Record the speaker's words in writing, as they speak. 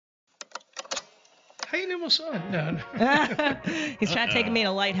How you know my son? No. He's tried taking me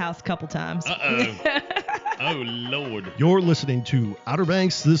to Lighthouse a couple times. Oh, Lord. You're listening to Outer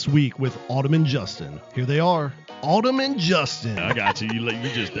Banks This Week with Autumn and Justin. Here they are, Autumn and Justin. I got you. You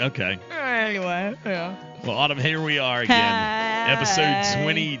just, okay. Anyway, yeah. Well, Autumn, here we are again. Hey. Episode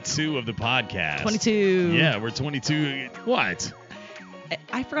 22 of the podcast. 22. Yeah, we're 22. What?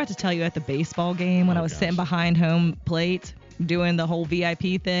 I forgot to tell you at the baseball game when I was gosh. sitting behind home plate doing the whole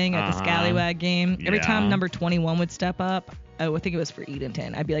VIP thing at the Scallywag game. Every Yeah. time number 21 would step up, I think it was for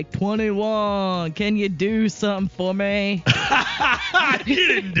Edenton, I'd be like, 21, can you do something for me? You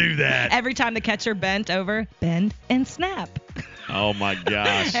didn't do that. Every time the catcher bent over, bend and snap. Oh, my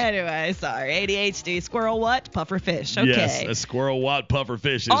gosh. Anyway, sorry. ADHD. Squirrel what? Puffer fish. Okay. Yes, a squirrel what puffer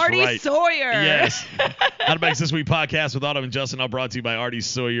fish is Artie right. Sawyer. Yes. Outer Banks This Week podcast with Autumn and Justin, all brought to you by Artie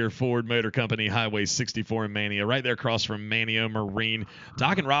Sawyer Ford Motor Company, Highway 64 in Mania, right there across from Manio Marine.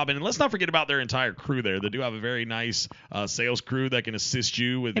 Doc and Robin, and let's not forget about their entire crew there. They do have a very nice sales crew that can assist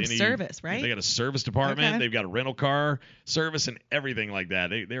you with They have any service, right? They got a service department. Okay. They've got a rental car service and everything like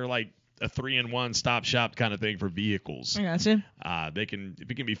that. They're like a 3-in-1 stop shop kind of thing for vehicles. I gotcha. If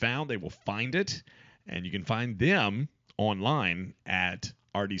it can be found, they will find it, and you can find them online at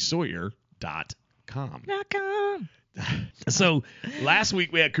artiesawyer.com. So last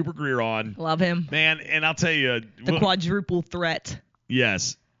week we had Cooper Greer on, Love him. man, and I'll tell you, The quadruple threat.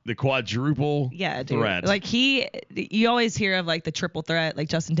 yes, the quadruple Yeah, dude. threat. Like you always hear of like the triple threat, like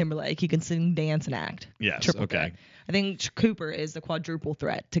Justin Timberlake. He can sing, dance, and act. Yes, Triple okay. threat. I think Cooper is the quadruple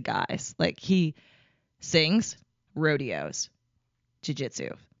threat to guys. Like he sings, rodeos, jiu-jitsu,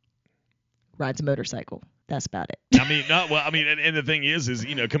 rides a motorcycle. That's about it. And the thing is,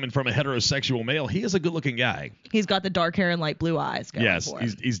 coming from a heterosexual male, he is a good-looking guy. He's got the dark hair and like blue eyes going Yes, for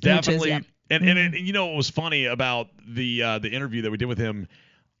him. he's definitely. yeah. And you know what was funny about the interview that we did with him?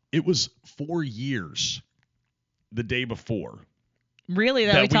 It was 4 years the day before Really?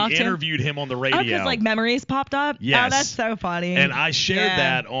 That that we talked to him? interviewed him on the radio. Oh, because like memories popped up? Yes. Oh, that's so funny. And I shared Yeah.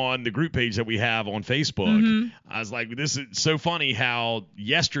 that on the group page that we have on Facebook. Mm-hmm. I was like, this is so funny how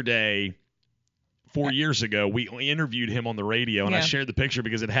yesterday, 4 years ago, we interviewed him on the radio, and I Yeah. shared the picture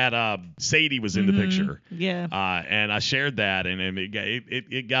because it had Sadie was in the picture. Yeah. And I shared that, and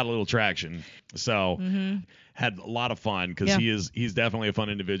it got a little traction. So had a lot of fun because Yeah. he's definitely a fun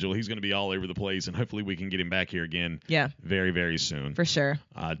individual. He's going to be all over the place, and hopefully we can get him back here again Yeah. very, very soon. For sure.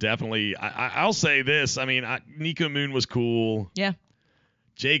 Definitely. I'll say this. I mean, Nico Moon was cool. Yeah.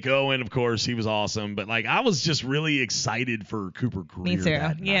 Jake Owen, of course, he was awesome. But, like, I was just really excited for Cooper Greer Me too.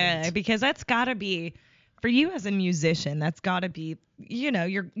 that Yeah, night. because that's got to be, for you as a musician, that's got to be,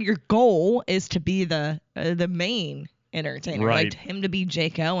 your goal is to be the main entertainer, Right. like him to be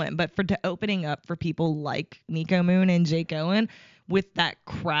Jake Owen. But to opening up for people like Nico Moon and Jake Owen with that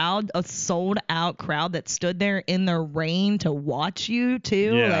crowd, a sold out crowd that stood there in the rain to watch you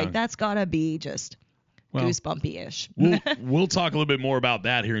too, Yeah. like that's got to be just Well, goosebumpy-ish. We'll talk a little bit more about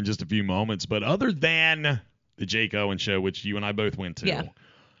that here in just a few moments. But other than the Jake Owen show, which you and I both went to, Yeah.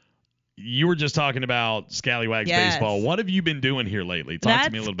 you were just talking about Scallywags Yes. baseball. What have you been doing here lately? Talk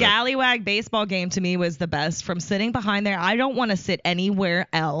to me a little bit. That Scallywag baseball game to me was the best. From sitting behind there, I don't want to sit anywhere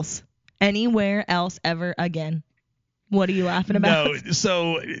else ever again. What are you laughing about? No,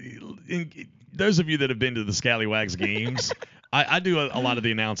 so those of you that have been to the Scallywags games, I do a lot of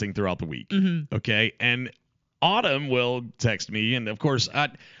the announcing throughout the week. Mm-hmm. Okay, and Autumn will text me, and of course,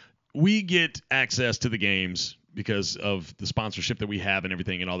 we get access to the games because of the sponsorship that we have and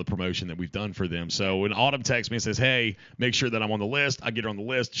everything and all the promotion that we've done for them. So when Autumn texts me and says, hey, make sure that I'm on the list, I get her on the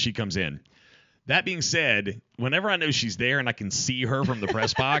list, she comes in. That being said, whenever I know she's there and I can see her from the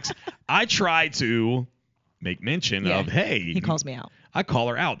press box, I try to make mention Yeah. of, hey. He calls me out. I call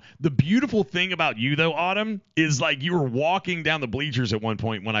her out. The beautiful thing about you, though, Autumn, is like you were walking down the bleachers at one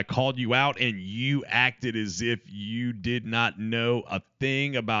point when I called you out, and you acted as if you did not know a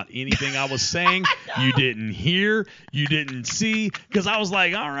thing about anything I was saying. You didn't hear. You didn't see. Because I was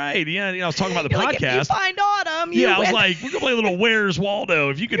like, all right. Yeah, I was talking about the You're podcast. like, if you find Autumn, you Yeah, I was win. like, we're going to play a little Where's Waldo.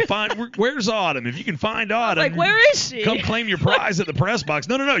 If you can find, where's Autumn? If you can find Autumn. like, where is she? Come claim your prize at the press box.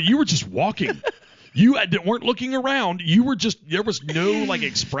 No. You were just walking. You weren't looking around. You were just, there was no like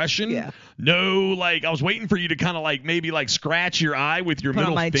expression. Yeah. No, like I was waiting for you to kind of like maybe like scratch your eye with your Put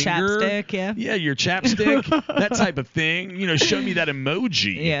on middle my finger. chapstick, yeah. Yeah, your chapstick, that type of thing. Show me that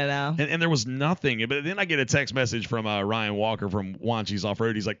emoji. Yeah, no. And there was nothing. But then I get a text message from Ryan Walker from Wanchi's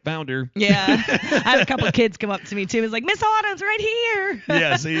Off-Road. He's like, found her. Yeah. I had a couple of kids come up to me too. It's like, Miss Autumn's right here.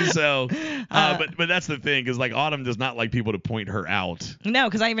 Yeah, see, so, but that's the thing, because like Autumn does not like people to point her out. No,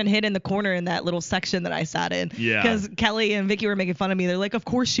 because I even hid in the corner in that little section section that I sat in. Yeah. Because Kelly and Vicky were making fun of me. They're like, of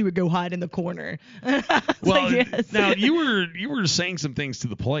course she would go hide in the corner. Well, yes. now you were saying some things to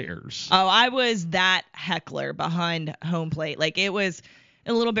the players. Oh, I was that heckler behind home plate. Like, it was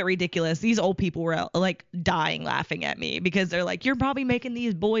a little bit ridiculous. These old people were like dying laughing at me because they're like, you're probably making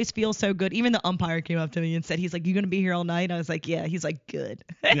these boys feel so good. Even the umpire came up to me and said, he's like, you going to be here all night? I was like, yeah. He's like, good.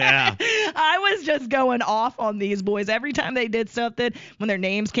 Yeah. I was just going off on these boys every time they did something when their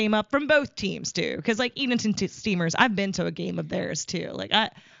names came up from both teams too. Because like Edenton Steamers, I've been to a game of theirs too. Like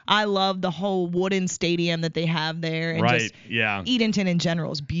I love the whole wooden stadium that they have there. And Right. just Yeah. Edenton in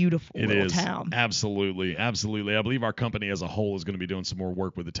general is beautiful It little is. town. Absolutely. Absolutely. I believe our company as a whole is going to be doing some more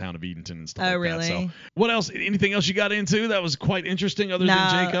work with the town of Edenton and stuff Oh, like really? that. So what else? Anything else you got into that was quite interesting other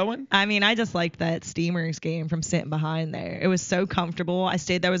than Jake Owen? I mean, I just liked that Steamers game from sitting behind there. It was so comfortable. I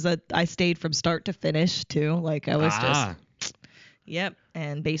stayed from start to finish too. Like I was just yep,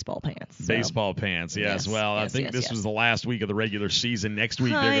 and baseball pants. So. Baseball pants, yes. Well, I think this was the last week of the regular season. Next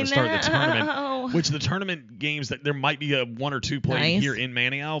week they're going to start the tournament, which the tournament games that there might be one or two played here in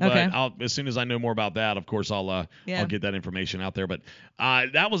Maniow, but as soon as I know more about that, of course I'll get that information out there. But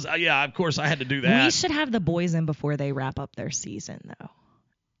that was of course I had to do that. We should have the boys in before they wrap up their season though.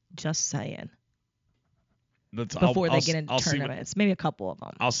 Just saying. Before they get into tournaments, maybe a couple of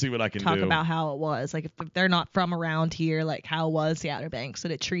them. I'll see what I can talk do. about how it was. Like if they're not from around here, like how was the Outer Banks?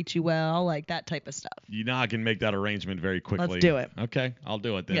 Did it treat you well? Like that type of stuff. You know I can make that arrangement very quickly. Let's do it. Okay, I'll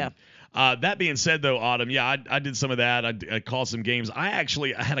do it then. Yeah. That being said, though, Autumn, I did some of that. I called some games. I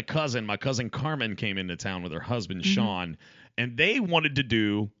had a cousin. My cousin Carmen came into town with her husband Sean, and they wanted to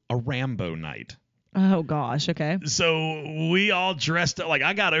do a Rambo night. Oh gosh, okay. So we all dressed up. Like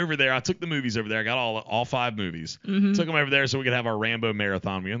I got over there. I took the movies over there. I got all 5 movies. Took them over there so we could have our Rambo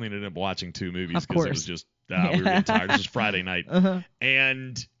marathon. We only ended up watching 2 movies because it was just we were getting tired. This was Friday night.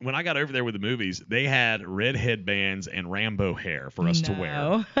 And when I got over there with the movies, they had red headbands and Rambo hair for us to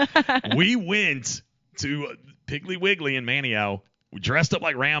wear. We went to Piggly Wiggly in Maniow, dressed up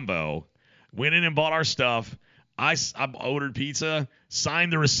like Rambo, went in and bought our stuff. I ordered pizza,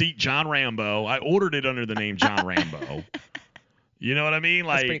 signed the receipt, John Rambo. I ordered it under the name John Rambo. You know what I mean?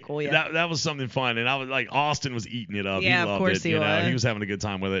 Like, that's pretty cool, yeah. That was something fun. And I was like, Austin was eating it up. Yeah, he loved of course it. he was. He was having a good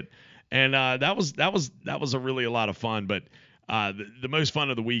time with it. And that was a lot of fun. But the most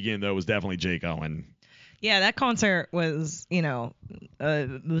fun of the weekend though was definitely Jake Owen. Yeah, that concert was,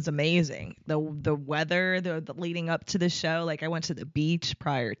 was amazing. The weather, the leading up to the show, like I went to the beach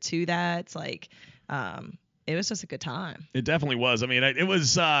prior to that. It's like, it was just a good time. It definitely was. I mean, it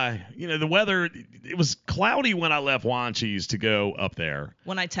was, the weather, it was cloudy when I left Wanchese to go up there.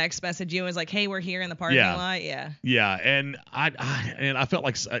 When I text messaged you and was like, hey, we're here in the parking lot. Yeah. Yeah. And I felt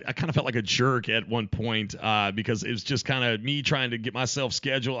like, I kind of felt like a jerk at one point because it was just kind of me trying to get myself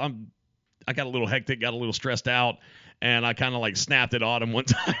scheduled. I got a little hectic, got a little stressed out. And I kind of like snapped at Autumn one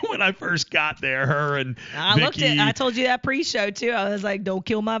time when I first got there. Her and Vicky, I told you that pre-show too. I was like, don't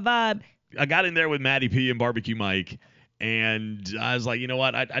kill my vibe. I got in there with Matty P and Barbecue Mike, and I was like, you know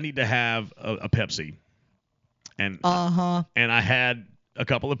what? I need to have a Pepsi. And and I had a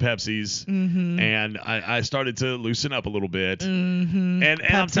couple of Pepsis, and I started to loosen up a little bit. And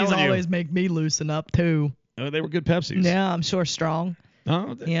I'm telling you, always make me loosen up too. They were good Pepsis. Yeah, I'm sure strong.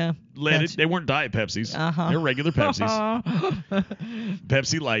 Oh, yeah. They weren't diet Pepsis. They were regular Pepsis.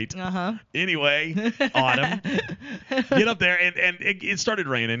 Pepsi Light. Anyway, Autumn, get up there, and it started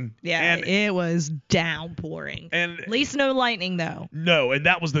raining. Yeah, and it was downpouring. And at least no lightning though. No, and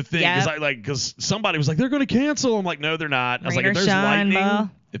that was the thing. Because somebody was like, they're going to cancel. I'm like, no, they're not. I was like,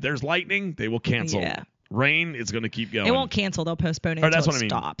 if there's lightning, they will cancel. Yeah. Rain, it's going to keep going. It won't cancel. They'll postpone it until it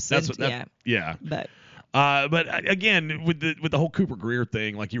stops. Yeah. But again, with the whole Cooper Greer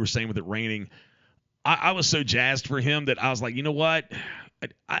thing, like you were saying with it raining, I was so jazzed for him that I was like, you know what?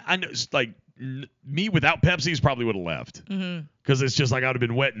 I know, like me without Pepsi's probably would have left because it's just like I would have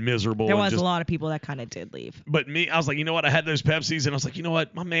been wet and miserable. There was a lot of people that kind of did leave. But me, I was like, you know what? I had those Pepsi's and I was like, you know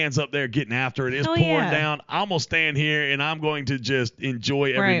what? My man's up there getting after it. It's pouring down. I'm gonna stand here and I'm going to just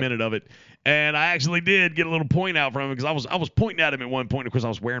enjoy every minute of it. And I actually did get a little point out from him because I was pointing at him at one point. Of course, I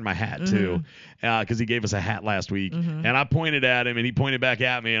was wearing my hat too because he gave us a hat last week. And I pointed at him and he pointed back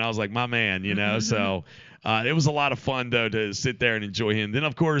at me. And I was like, my man, So it was a lot of fun, though, to sit there and enjoy him. Then,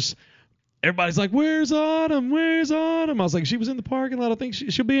 of course, everybody's like, where's Autumn? Where's Autumn? I was like, she was in the parking lot. I think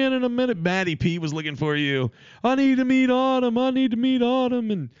she'll be in a minute. Matty P was looking for you. I need to meet Autumn.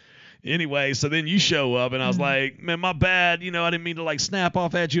 And anyway, so then you show up, and I was like, man, my bad. I didn't mean to, like, snap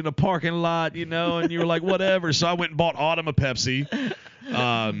off at you in the parking lot, and you were like, whatever. So I went and bought Autumn a Pepsi.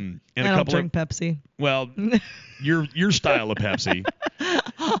 And I don't drink Pepsi. Well, your style of Pepsi.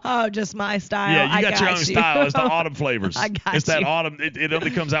 Oh, just my style. Yeah, you got your own you. style. It's the autumn flavors. I got It's that you. autumn. It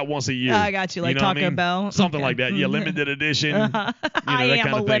only comes out once a year. I got you, like know what Taco Bell? Something Okay. like that. Yeah, limited edition. I that am kind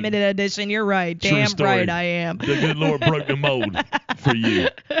a of thing. limited edition. You're right. True Damn story. right I am. The good Lord broke the mold for you.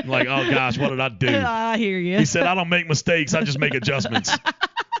 Like, oh gosh, what did I do? I hear you. He said, I don't make mistakes. I just make adjustments.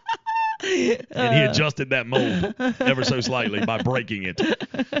 And he adjusted that mold ever so slightly by breaking it.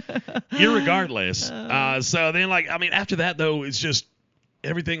 Irregardless. So then, after that, though, it's just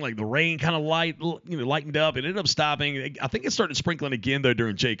everything, like the rain kind of lightened up. It ended up stopping. I think it started sprinkling again, though,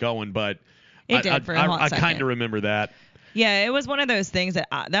 during Jake Owen, but It did for a hot I second. kind of remember that. Yeah, it was one of those things that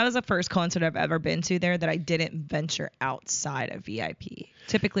was the first concert I've ever been to there that I didn't venture outside of VIP.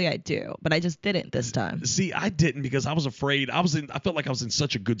 Typically I do, but I just didn't this time. See, I didn't because I was afraid. I felt like I was in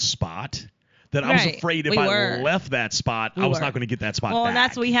such a good spot that I was Right. afraid if We I were. left that spot, I was not going to get that spot Well, back. and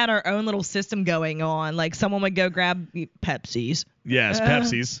that's we had our own little system going on. Like someone would go grab Pepsi's. Yes,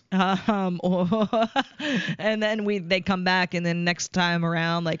 Pepsi's. And then they come back, and then next time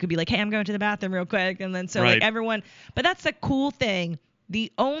around, like, we'd be like, hey, I'm going to the bathroom real quick. And then so Right. like everyone, but that's the cool thing.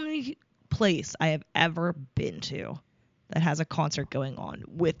 The only place I have ever been to that has a concert going on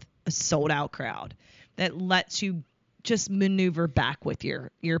with a sold out crowd that lets you just maneuver back with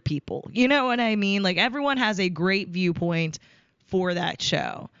your people. You know what I mean? Like everyone has a great viewpoint for that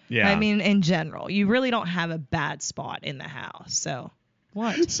show. Yeah. I mean, in general, you really don't have a bad spot in the house. So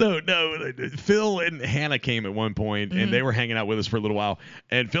what? So no, Phil and Hannah came at one point, and they were hanging out with us for a little while.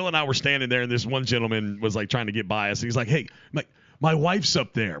 And Phil and I were standing there, and this one gentleman was like trying to get by us, and he's like, "Hey, my wife's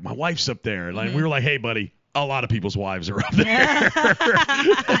up there. My wife's up there." And we were like, "Hey, buddy." A lot of people's wives are up there.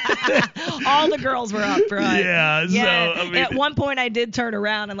 All the girls were up front. Yeah, so, I mean, at one point I did turn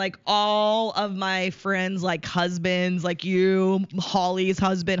around and like all of my friends, like husbands, like you, Holly's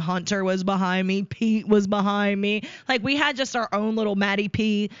husband Hunter was behind me, Pete was behind me. Like we had just our own little Maddie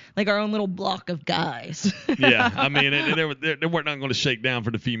P, like our own little block of guys. Yeah, I mean, they weren't not going to shake down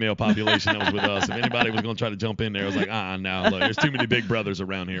for the female population that was with us. If anybody was going to try to jump in there, I was like, no, look, there's too many big brothers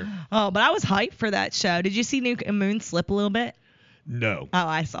around here. Oh, but I was hyped for that show. Did you see Nuke and Moon slip a little bit? No. Oh,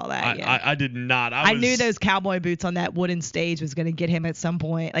 I saw that. I did not. I knew those cowboy boots on that wooden stage was going to get him at some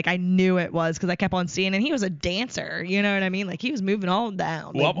point. Like, I knew it was because I kept on seeing, and he was a dancer. You know what I mean? Like, he was moving all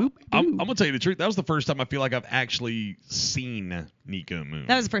down. Well, Like, boop, I'm boop. going to tell you the truth. That was the first time I feel like I've actually seen Nico Moon.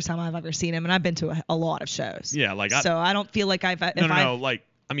 That was the first time I've ever seen him, and I've been to a lot of shows. Yeah, like so I don't feel like I've.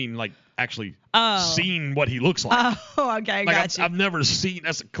 Actually seen what he looks like. Oh, okay, Like got you. I've never seen.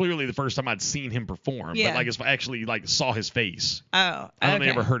 That's clearly the first time I'd seen him perform. Yeah. But like, if I actually like saw his face, I I don't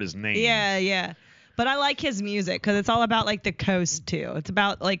ever heard his name. Yeah. But I like his music because it's all about like the coast too. It's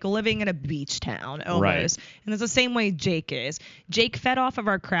about like living in a beach town almost. Right. And it's the same way Jake is. Jake fed off of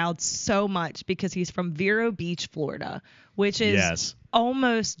our crowd so much because he's from Vero Beach, Florida, which is Yes.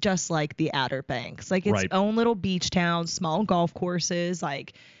 almost just like the Outer Banks. Like its Right. own little beach town, small golf courses,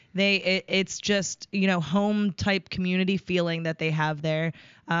 like it's just, home type community feeling that they have there.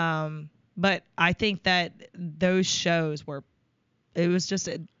 But I think that those shows were, it was just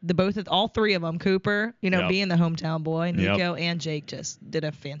all three of them, Cooper, Yep. being the hometown boy, Nico Yep. and Jake just did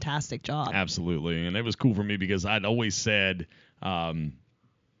a fantastic job. Absolutely, and it was cool for me because I'd always said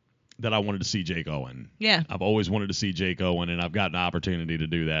that I wanted to see Jake Owen. Yeah. I've always wanted to see Jake Owen, and I've gotten an opportunity to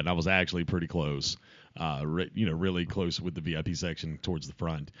do that. And I was actually pretty close, really close with the VIP section towards the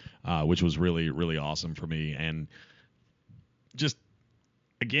front, which was really, really awesome for me. And just,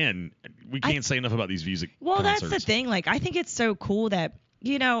 again, we can't say enough about these music concerts. That's the thing. Like, I think it's so cool that,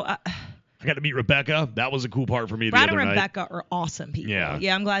 I got to meet Rebecca. That was a cool part for me the Brad other and night. Rebecca are awesome people.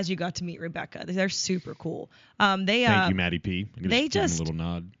 Yeah. I'm glad you got to meet Rebecca. They're super cool. Thank you, Maddie P. I'm gonna they give him just- a little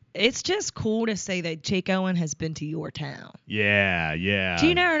nod. It's just cool to say that Jake Owen has been to your town. Yeah. Do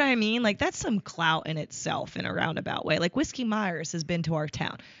you know what I mean? Like, that's some clout in itself in a roundabout way. Like, Whiskey Myers has been to our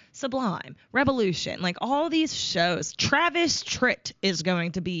town. Sublime, Revolution, like all these shows. Travis Tritt is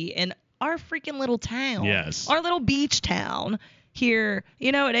going to be in our freaking little town. Yes. Our little beach town here.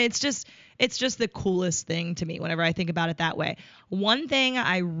 And it's just the coolest thing to me whenever I think about it that way. One thing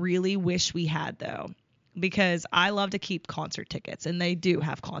I really wish we had, though, because I love to keep concert tickets, and they do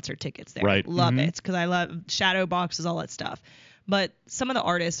have concert tickets there. Right. Love Mhm. it because I love shadow boxes, all that stuff. But some of the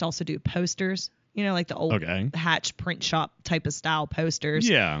artists also do posters, like the old Hatch print shop type of style posters.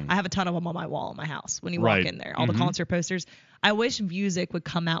 Yeah. I have a ton of them on my wall in my house when you Right. walk in there, all the concert posters. I wish Music would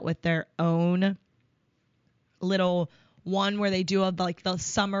come out with their own little one where they do like the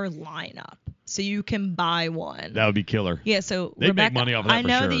summer lineup. So you can buy one. That would be killer. Yeah, so They'd Rebecca, make money off of that I for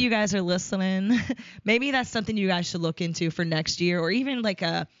know sure. that you guys are listening. Maybe that's something you guys should look into for next year, or even like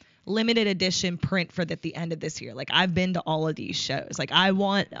a limited edition print for the end of this year. Like, I've been to all of these shows. Like, I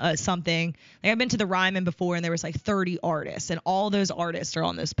want something. Like, I've been to the Ryman before, and there was like 30 artists, and all those artists are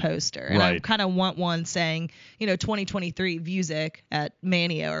on this poster. And I kind of want one saying, 2023 music at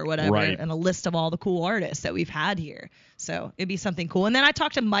Mania or whatever, and a list of all the cool artists that we've had here. So it'd be something cool. And then I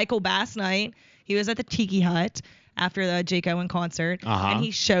talked to Michael Bass Night. He was at the Tiki Hut after the Jake Owen concert, and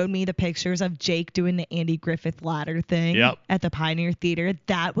he showed me the pictures of Jake doing the Andy Griffith ladder thing at the Pioneer Theater.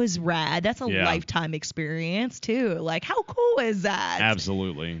 That was rad. That's a lifetime experience too. Like, how cool is that?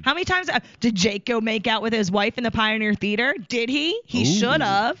 Absolutely. How many times did Jake go make out with his wife in the Pioneer Theater? Did he? He should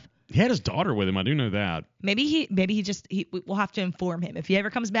have. He had his daughter with him. I do know that. Maybe we'll have to inform him. If he ever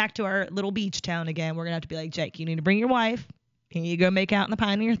comes back to our little beach town again, we're gonna have to be like, Jake, you need to bring your wife. Here you go make out in the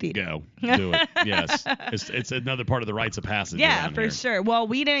Pioneer Theater. Go. Do it. Yes. It's another part of the rites of passage. Yeah, for sure. Well,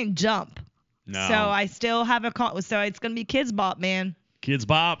 we didn't jump. No. So I still have so it's going to be Kids Bop, man. Kids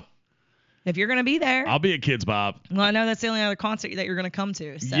Bop. If you're going to be there. I'll be at Kids Bop. Well, I know that's the only other concert that you're going to come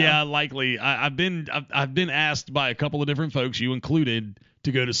to. So. Yeah, likely. I've been asked by a couple of different folks, you included,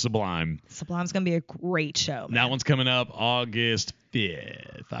 to go to Sublime. Sublime's going to be a great show, man. That one's coming up August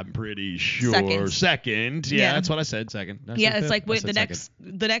 5th, I'm pretty sure. Second. Yeah, that's what I said, second. It's like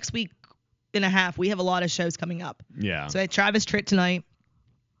the next week and a half, we have a lot of shows coming up. Yeah. So we have Travis Tritt tonight.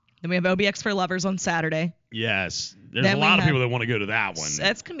 Then we have OBX for Lovers on Saturday. Yes. There's a lot of people that want to go to that one.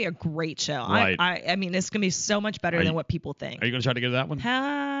 That's going to be a great show. Right. I mean, it's going to be so much better than what people think. Are you going to try to go to that one?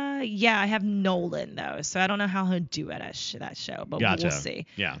 Yeah, I have Nolan, though, so I don't know how he'll do at that show, but we'll see.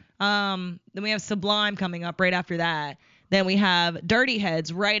 Yeah. Then we have Sublime coming up right after that. Then we have Dirty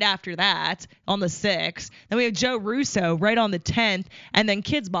Heads right after that on the 6th. Then we have Joe Russo right on the 10th. And then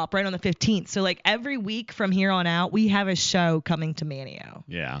Kids Bop right on the 15th. So, like, every week from here on out, we have a show coming to Manio.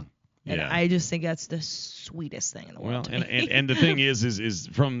 Yeah. And I just think that's the sweetest thing in the world. Well, and the thing is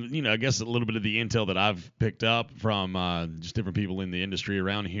from, I guess a little bit of the intel that I've picked up from just different people in the industry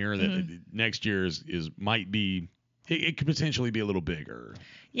around here that next year might be, it could potentially be a little bigger.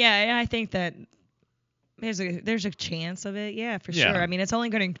 Yeah, I think that there's a chance of it. Yeah, for sure. I mean, it's only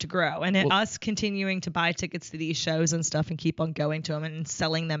going to grow. And us continuing to buy tickets to these shows and stuff and keep on going to them and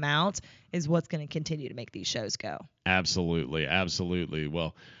selling them out is what's going to continue to make these shows go. Absolutely. Absolutely.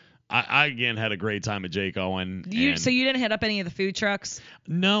 Well, I again had a great time at Jake Owen. So you didn't hit up any of the food trucks?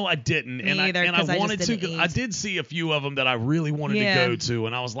 No, I didn't. Me either, I wanted to. I did see a few of them that I really wanted to go to,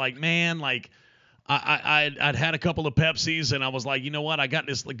 and I was like, man, like I'd had a couple of Pepsis, and I was like, you know what? I got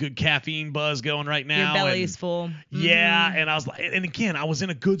this good caffeine buzz going right now. Your belly's full. Yeah, and I was like, and again, I was in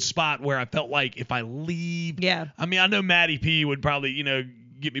a good spot where I felt like if I leave, I mean, I know Maddie P would probably,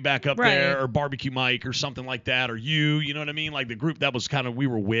 get me back up there, or Barbecue Mike or something like that, or you know what I mean? Like the group that was kind of we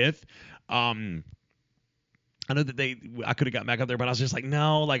were with. I know that I could have gotten back up there, but I was just like,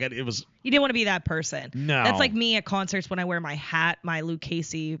 no, like it was. You didn't want to be that person. No. That's like me at concerts when I wear my hat, my Luke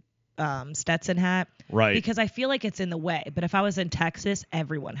Casey Stetson hat. Right. Because I feel like it's in the way. But if I was in Texas,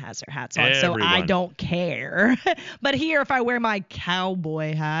 everyone has their hats on, so I don't care. But here, if I wear my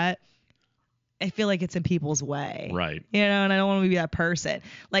cowboy hat, I feel like it's in people's way. Right. And I don't want to be that person.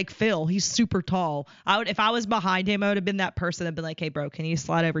 Like Phil, he's super tall. If I was behind him, I would have been that person that'd been like, hey, bro, can you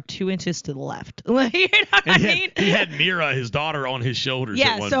slide over 2 inches to the left? You know what I mean? He had Mira, his daughter, on his shoulders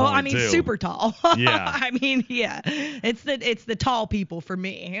at one point, I mean, too. super tall. Yeah. I mean, yeah. It's the tall people for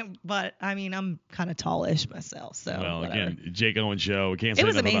me. But, I mean, I'm kind of tallish myself. So, well, whatever. Again, Jake Owen show. Can't say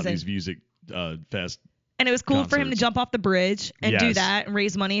enough about these music fest. And it was cool concerts. For him to jump off the bridge and do that and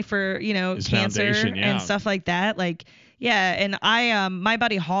raise money for, his cancer and stuff like that. Like, yeah. And my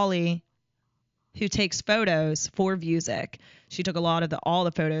buddy Holly, who takes photos for Music, she took a lot of all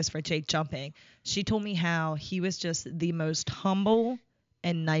the photos for Jake jumping. She told me how he was just the most humble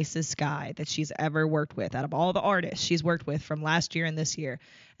and nicest guy that she's ever worked with out of all the artists she's worked with from last year and this year.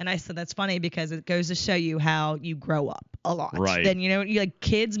 And I said, that's funny because it goes to show you how you grow up a lot. Right. Then,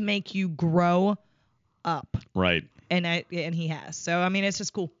 kids make you grow up. Right. And he has. So, I mean, it's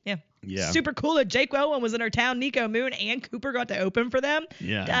just cool. Yeah. Yeah. Super cool that Jake Owen was in our town. Nico Moon and Cooper got to open for them.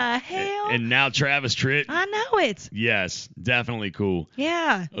 Yeah. The hell? And now Travis Tritt. I know it. Yes. Definitely cool.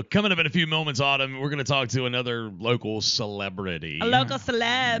 Yeah. Coming up in a few moments, Autumn, we're going to talk to another local celebrity. A local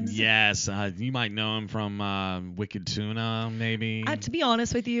celebs. Yes. You might know him from Wicked Tuna, maybe. To be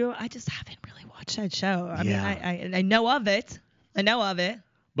honest with you, I just haven't really watched that show. I mean, I know of it.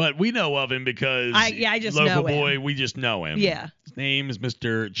 But we know of him because I just local know boy, him. we just know him. Yeah. His name is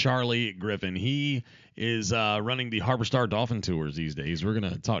Mr. Charlie Griffin. He is running the Harbor Star Dolphin tours these days. We're going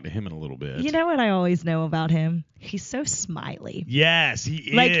to talk to him in a little bit. You know what I always know about him? He's so smiley. Yes, he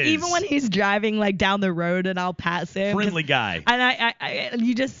is. Like, even when he's driving, like, down the road and I'll pass him. Friendly guy. And I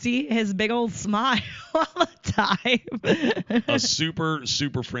you just see his big old smile all the time. A super,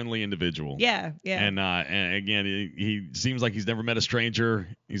 super friendly individual. Yeah, yeah. And again, he seems like he's never met a stranger.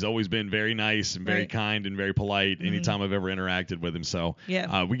 He's always been very nice and very Right. kind and very polite anytime I've ever interacted with him. So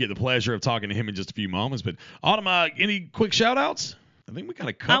Yeah. we get the pleasure of talking to him in just a few moments. But Autumn, any quick shout outs? I think we kind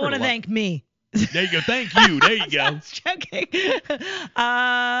of covered I want a to lot. thank me. There you go. Thank you. There you go. I was joking.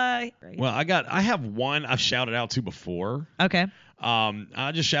 Well, I have one I've shouted out to before. Okay.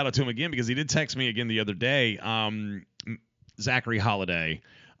 I just shout out to him again because he did text me again the other day. Zachary Holiday.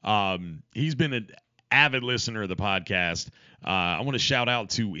 He's been an avid listener of the podcast. I want to shout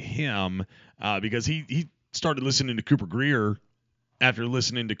out to him because he started listening to Cooper Greer after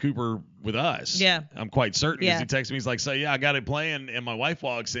listening to Cooper with us. Yeah. I'm quite certain. Yeah. He texted me. He's like, so, yeah, I got it playing. And my wife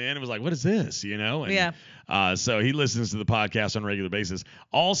walks in and was like, what is this? You know? And, Yeah. So he listens to the podcast on a regular basis.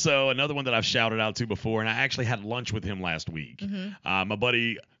 Also, another one that I've shouted out to before, and I actually had lunch with him last week. My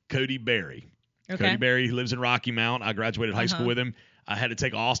buddy Cody Berry. Okay. Cody Berry, he lives in Rocky Mount. I graduated high school with him. I had to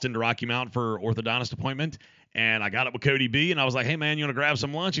take Austin to Rocky Mount for orthodontist appointment. And I got up with Cody B, and I was like, hey, man, you want to grab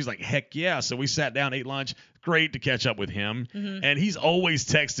some lunch? He's like, heck yeah. So we sat down, ate lunch. Great to catch up with him. And he's always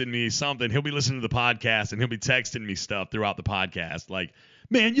texting me something. He'll be listening to the podcast, and he'll be texting me stuff throughout the podcast. Like,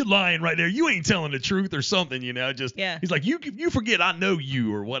 man, you're lying right there. You ain't telling the truth or something, you know. Just Yeah. He's like, you forget I know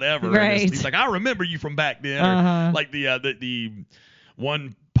you or whatever. And Right. he's like, I remember you from back then. Or like the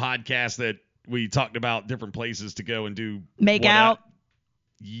one podcast that we talked about different places to go and do Make out.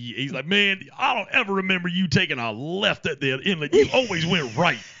 Yeah, he's like, man, I don't ever remember you taking a left at the inlet. You always went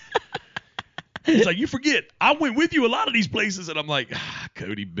right. He's like, you forget, I went with you a lot of these places, and I'm like,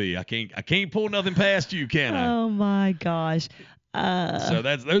 Cody B, I can't pull nothing past you, can I? Oh my gosh. So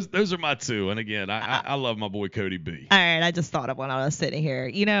that's those are my two. And again, I love my boy Cody B. All right, I just thought of one I was sitting here.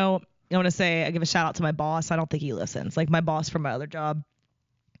 You know, I want to say I give a shout out to my boss. I don't think he listens. Like my boss from my other job.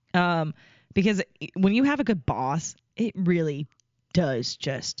 Because when you have a good boss, it really does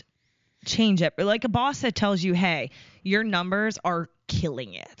just change it. Like a boss that tells you, hey, your numbers are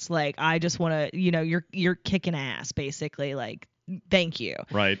killing it. Like I just want to, you know, you're kicking ass basically. Like thank you.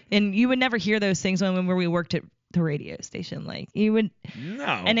 Right. And you would never hear those things when we worked at the radio station. Like you would. No.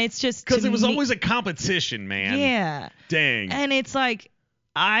 And it's just because to it was me- always a competition, man. Yeah. Dang. And it's like,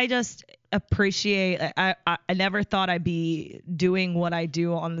 I just appreciate, I never thought I'd be doing what I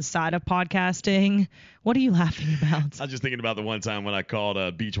do on the side of podcasting. What are you laughing about? I was just thinking about the one time when I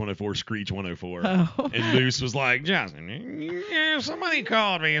called Beach 104 Screech 104. Oh. And Moose was like, Justin, yeah, somebody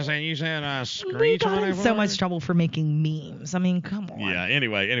called me and said you said We Screech got in 104. so much trouble for making memes. I mean, come on. Yeah,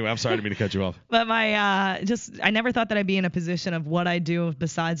 anyway, I'm sorry to cut you off. But I never thought that I'd be in a position of what I do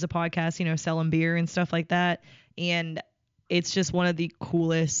besides the podcast, you know, selling beer and stuff like that. And it's just one of the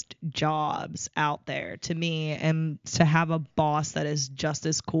coolest jobs out there to me. And to have a boss that is just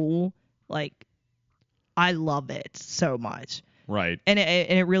as cool, like, I love it so much. Right. And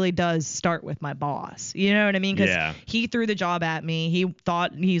it really does start with my boss. You know what I mean? Because Yeah. he threw the job at me.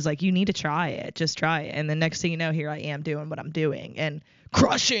 He's like, you need to try it. Just try it. And the next thing you know, here I am doing what I'm doing and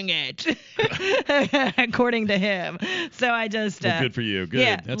crushing it, according to him. So I just Well, good for you. Good.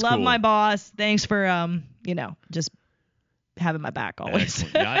 Yeah, That's love cool. my boss. Thanks for just having my back always.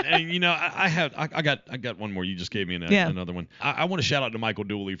 Excellent. Yeah, and you know, I got one more. You just gave me another one. I want to shout out to Michael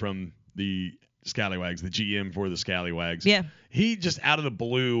Dooley from the Scallywags, the GM for the Scallywags. Yeah. He just out of the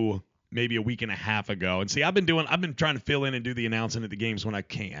blue maybe a week and a half ago. And see, I've been trying to fill in and do the announcing at the games when I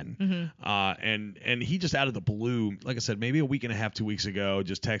can. And he just out of the blue, like I said, maybe a week and a half, 2 weeks ago,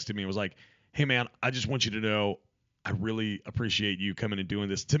 just texted me and was like, hey man, I just want you to know I really appreciate you coming and doing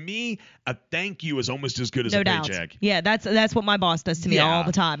this. To me, a thank you is almost as good as No a doubt. paycheck. Yeah, that's what my boss does to me Yeah. all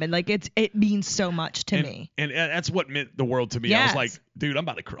the time. And like it means so much to me. And that's what meant the world to me. I was Yes. like, dude, I'm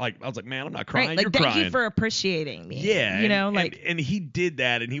about to cry. I was like, man, I'm not crying. Right. Like You're thank crying. you for appreciating me. Yeah. You know, and he did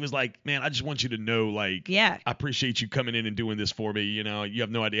that, and he was like, man, I just want you to know, like, Yeah. I appreciate you coming in and doing this for me. You know, you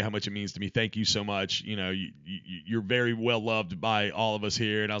have no idea how much it means to me. Thank you so much. You know, you're very well loved by all of us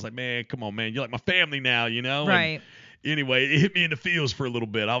here. And I was like, man, come on, man. You're like my family now, you know? Right. And anyway, it hit me in the feels for a little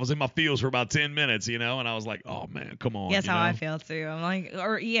bit. I was in my feels for about 10 minutes, you know, and I was like, oh, man, come on. That's you how know? I feel too. I'm like,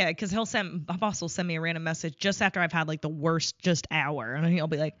 because my boss will send me a random message just after I've had like the worst just hour, and he'll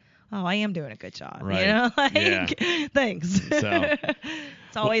be like, "Oh, I am doing a good job." Right. You know, like, Yeah. thanks. So-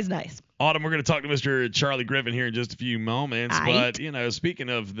 It's always nice. Autumn, we're going to talk to Mr. Charlie Griffin here in just a few moments. Aight. But, speaking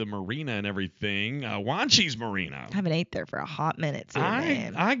of the marina and everything, Wanchi's Marina. I haven't ate there for a hot minute, too,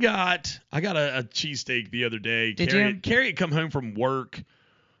 man. I got a cheesesteak the other day. Did Carrie, you? Carrie had come home from work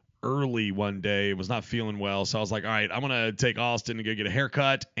early one day, was not feeling well. So I was like, all right, I'm going to take Austin to go get a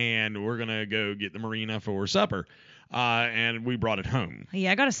haircut, and we're going to go get the marina for supper. And we brought it home.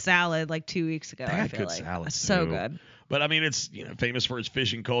 Yeah, I got a salad like 2 weeks ago. They I got feel good like salads, so too. good. But, I mean, it's famous for its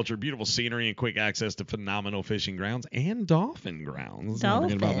fishing culture, beautiful scenery, and quick access to phenomenal fishing grounds and dolphin grounds. Not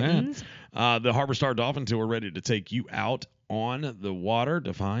forgetting about Dolphins. that. The Harbor Star Dolphin Tour ready to take you out on the water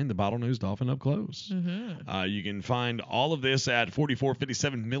to find the bottlenose dolphin up close. Mm-hmm. You can find all of this at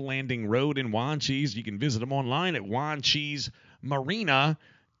 4457 Mill Landing Road in Wanchese. You can visit them online at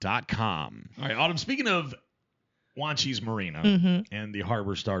wanchesemarina.com. All right, Autumn, speaking of Wanchese Marina and the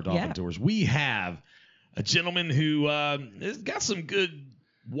Harbor Star Dolphin Tours, we have a gentleman who has got some good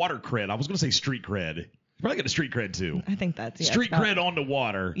water cred. I was going to say street cred. He's probably got a street cred too. I think that's Street cred on the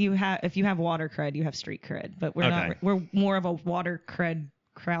water. If you have water cred, you have street cred. But we're Okay. not. We're more of a water cred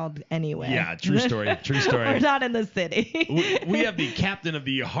crowd anyway. Yeah, true story. True story. We're not in the city. we have the captain of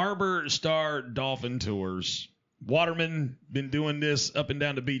the Harbor Star Dolphin Tours. Waterman, been doing this up and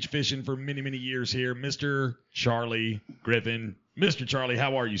down the beach fishing for many, many years here. Mr. Charlie Griffin. Mr. Charlie,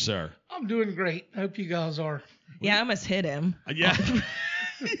 how are you, sir? I'm doing great. I hope you guys are. Yeah, I almost hit him. Yeah.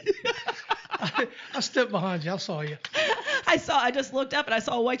 I stepped behind you. I saw you. I just looked up and I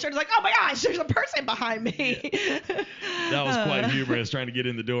saw a white shirt. I was like, oh my gosh, there's a person behind me. That was quite humorous, trying to get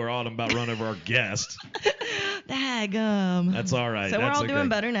in the door. Autumn about run over our guest. Daggum. That's all right. So That's we're all okay. doing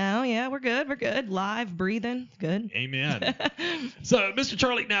better now. Yeah, we're good. We're good. Live, breathing. Good. Amen. So, Mr.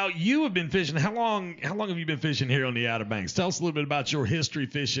 Charlie, now you have been fishing. How long have you been fishing here on the Outer Banks? Tell us a little bit about your history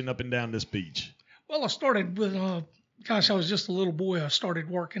fishing up and down this beach. Well, I started with, I was just a little boy. I started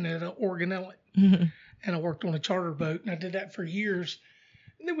working at Oregon Inlet, Mm-hmm. and I worked on a charter boat, and I did that for years.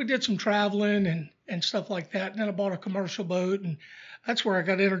 And then we did some traveling and stuff like that. And then I bought a commercial boat, and that's where I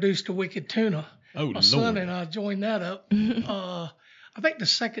got introduced to wicked tuna. Oh, My Lord. son and I joined that up, I think the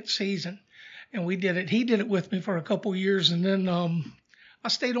second season, and we did it. He did it with me for a couple years, and then I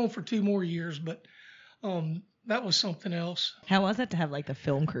stayed on for 2 more years, but that was something else. How was it to have like the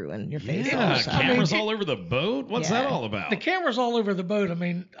film crew in your face? all Yeah, the time? cameras all over the boat. What's Yeah. that all about? The camera's all over the boat. I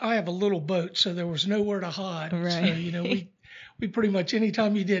mean, I have a little boat, so there was nowhere to hide. Right. So, we pretty much,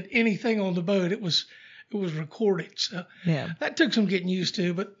 anytime you did anything on the boat, it was recorded. So Yeah. that took some getting used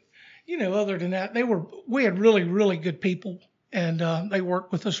to, but other than that, we had really, really good people, and they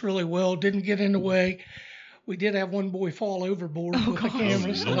worked with us really well, didn't get in the way. We did have one boy fall overboard with the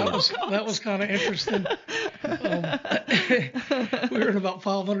camera, so that was kind of interesting. We were in about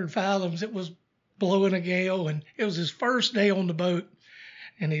 500 fathoms. It was blowing a gale, and it was his first day on the boat,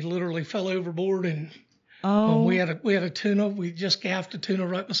 and he literally fell overboard. And we had a tuna. We just gaffed a tuna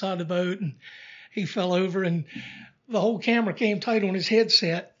right beside the boat, and he fell over, and the whole camera came tight on his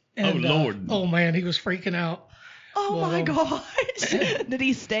headset. And, Oh, Lord. Oh man, he was freaking out. Oh Well, my gosh. Did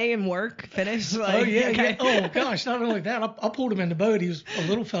he stay and work? Finish? Like, Oh yeah, okay. yeah. Oh gosh, not only that, I pulled him in the boat. He was a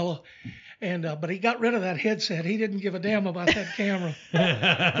little fella, and but he got rid of that headset. He didn't give a damn about that camera.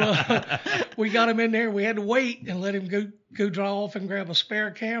 We got him in there. We had to wait and let him go draw off and grab a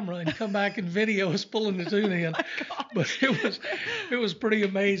spare camera and come back and video us pulling the tuna in. But it was pretty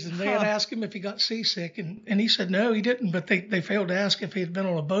amazing. They had asked him if he got seasick, and he said no, he didn't. But they failed to ask if he had been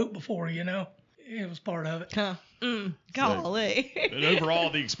on a boat before. It was part of it. Huh. Golly. And overall,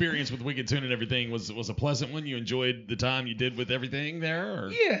 the experience with Wicked Tuna and everything was a pleasant one. You enjoyed the time you did with everything there?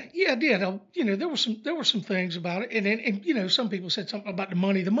 Or? Yeah, I did. There were some things about it, and some people said something about the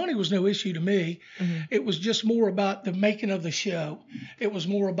money. The money was no issue to me. Mm-hmm. It was just more about the making of the show. It was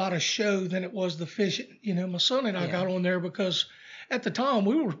more about a show than it was the fishing. My son and I got on there because at the time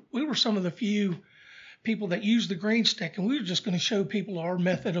we were some of the few people that used the green stick, and we were just going to show people our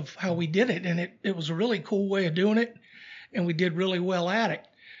method of how we did it, and it was a really cool way of doing it, and we did really well at it.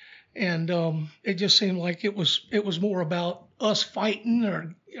 And it just seemed like it was more about us fighting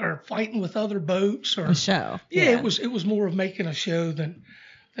or fighting with other boats or A show. Yeah, it was more of making a show than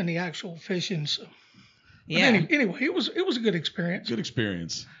the actual fishing. So Yeah. But anyway, it was a good experience. Good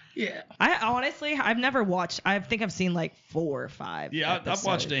experience. Yeah. I've never watched. I think I've seen like 4 or 5. Yeah, I've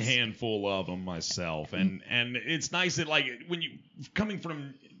watched a episodes. handful of them myself, and it's nice that like when you coming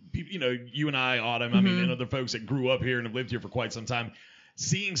from people, you and I, Autumn, I mean, and other folks that grew up here and have lived here for quite some time,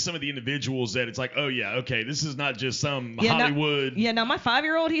 seeing some of the individuals that it's like, oh yeah, okay, this is not just some Hollywood. Now my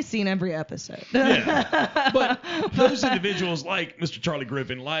 5-year-old, he's seen every episode. Yeah, but those individuals like Mr. Charlie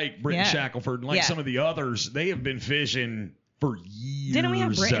Griffin, like Britton Yeah. Shackelford, and like Yeah. some of the others, they have been fishing for years. Didn't we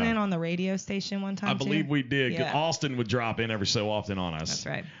have Britton in on the radio station one time? I believe we did. Yeah. Austin would drop in every so often on us.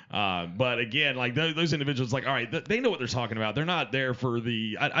 That's right. But again, like those individuals, like, all right, they know what they're talking about. They're not there for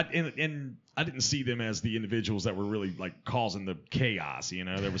the. And I didn't see them as the individuals that were really like causing the chaos. You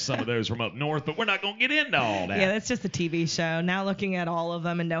know, there was some of those from up north, but we're not gonna get into all that. Yeah, that's just a TV show. Now looking at all of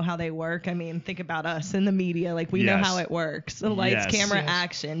them and know how they work. I mean, think about us in the media. Like we know how it works. The lights, camera,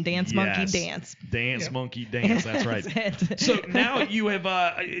 action, dance, monkey, dance. Dance, monkey, dance. That's right. That's So now you have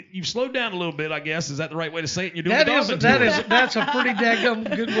you've slowed down a little bit, I guess. Is that the right way to say it? And you're doing the Dolphin tour. That's a pretty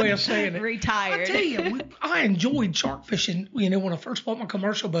daggum good way of saying it. Retired. I tell you, I enjoyed shark fishing. You know, when I first bought my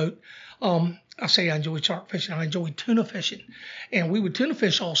commercial boat, I say I enjoyed shark fishing. I enjoyed tuna fishing, and we would tuna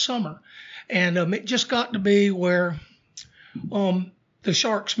fish all summer. And it just got to be where the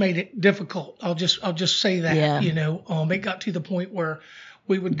sharks made it difficult. I'll just say that. Yeah. You know, it got to the point where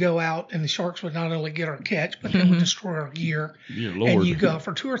we would go out and the sharks would not only get our catch, but they would destroy our gear. Dear Lord. And you go out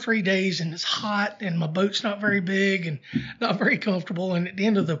for 2 or 3 days and it's hot and my boat's not very big and not very comfortable. And at the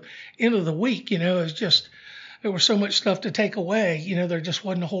end of the week, you know, it's just, there was so much stuff to take away, you know, there just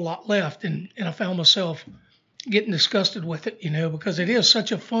wasn't a whole lot left. And I found myself getting disgusted with it, you know, because it is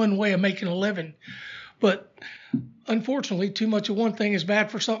such a fun way of making a living. But unfortunately, too much of one thing is bad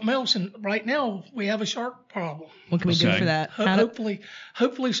for something else. And right now we have a shark problem. What can we do for that?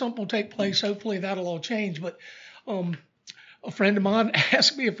 Hopefully something will take place. Hopefully that'll all change. But a friend of mine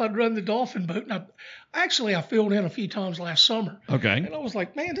asked me if I'd run the Dolphin boat. And I filled in a few times last summer. Okay. And I was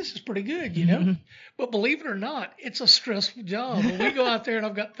like, man, this is pretty good, you know. Mm-hmm. But believe it or not, it's a stressful job. When we go out there and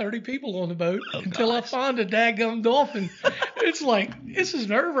I've got 30 people on the boat until I find a daggum dolphin, it's like, this is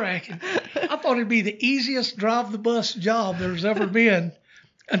nerve-wracking. I thought it'd be the easiest drive the bus job there's ever been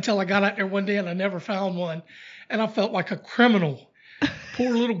until I got out there one day and I never found one. And I felt like a criminal.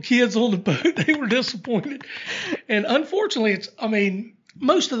 Poor little kids on the boat, they were disappointed. And unfortunately,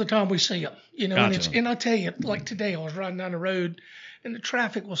 most of the time we see them, you know, Gotcha. and I tell you, like today I was riding down the road and the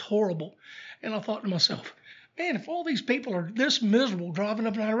traffic was horrible. And I thought to myself, man, if all these people are this miserable driving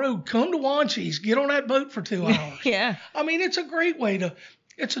up and down the road, come to Wanchese, get on that boat for 2 hours. Yeah. I mean, it's a great way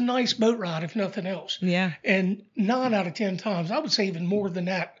it's a nice boat ride, if nothing else. Yeah. And 9 out of 10 times, I would say even more than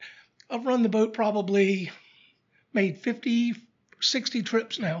that, I've run the boat probably made 50, 60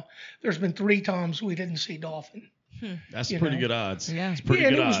 trips now. There's been 3 times we didn't see dolphin. That's pretty good odds. Yeah. It's pretty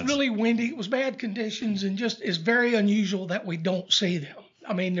good and it odds. was really windy. It was bad conditions, and just it's very unusual that we don't see them.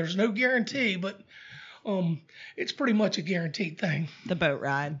 I mean, there's no guarantee, but it's pretty much a guaranteed thing. The boat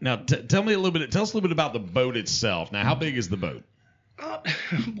ride. Now, tell us a little bit about the boat itself. Now, how big is the boat?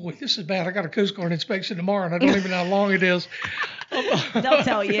 Boy, this is bad. I got a Coast Guard inspection tomorrow, and I don't even know how long it is. They'll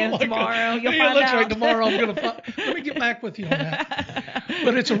tell you tomorrow. You'll find that's out. right. Tomorrow I'm going to let me get back with you on that.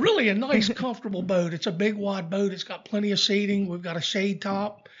 But it's a nice, comfortable boat. It's a big, wide boat. It's got plenty of seating. We've got a shade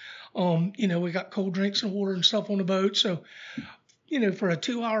top. You know, we got cold drinks and water and stuff on the boat. So, you know, for a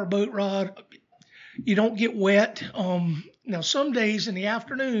 2-hour boat ride, you don't get wet. Now, some days in the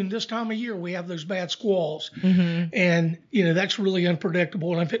afternoon, this time of year, we have those bad squalls. Mm-hmm. And, you know, that's really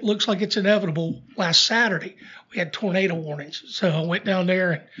unpredictable. And if it looks like it's inevitable, last Saturday, we had tornado warnings. So I went down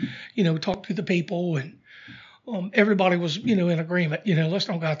there and, you know, talked to the people, and everybody was, you know, in agreement. You know, let's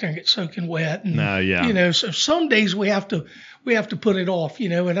don't go out there and get soaking wet. And, you know, so some days we have to put it off, you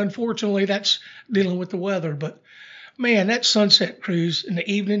know, and unfortunately that's dealing with the weather. But, man, that sunset cruise in the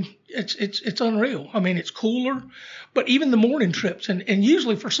evening, it's unreal. I mean, it's cooler, but even the morning trips, and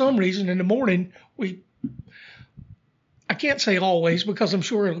usually for some reason in the morning I can't say always because I'm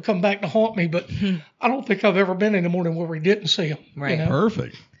sure it'll come back to haunt me, but I don't think I've ever been in the morning where we didn't see them. Right. You know?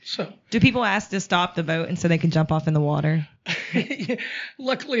 Perfect. So, do people ask to stop the boat and so they can jump off in the water?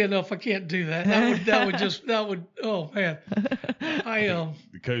 Luckily enough, I can't do that. That would. Oh man,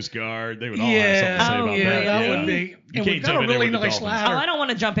 the Coast Guard, they would all have something to say about that. That would be. And we've got a really nice ladder. Oh, I don't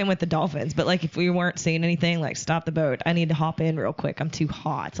want to jump in with the dolphins, but like if we weren't seeing anything, like stop the boat. I need to hop in real quick. I'm too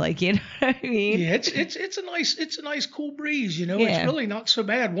hot. Like, you know what I mean? Yeah, it's a nice cool breeze. You know, it's really not so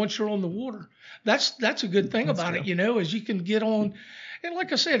bad once you're on the water. That's a good thing about it. You know, is you can get on. And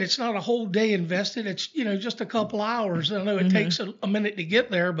like I said, it's not a whole day invested. It's, you know, just a couple hours. I know it takes a minute to get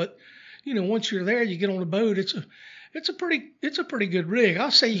there, but, you know, once you're there, you get on the boat. It's a pretty good rig.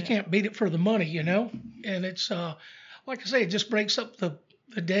 I'll say you can't beat it for the money, you know. And it's like I say, it just breaks up the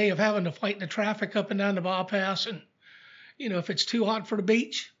day of having to fight the traffic up and down the bypass. And, you know, if it's too hot for the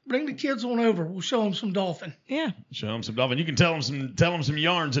beach, bring the kids on over. We'll show them some dolphin. Yeah. Show them some dolphin. You can tell them some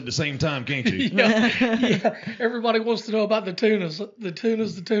yarns at the same time, can't you? Yeah. Everybody wants to know about the tunas.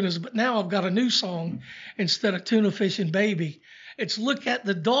 But now I've got a new song instead of tuna fishing baby. It's Look at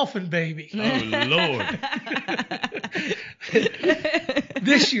the Dolphin Baby. Oh, Lord.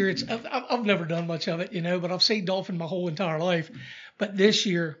 This year, I've never done much of it, but I've seen dolphin my whole entire life. But this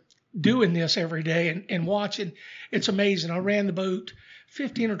year, doing this every day and watching, it's amazing. I ran the boat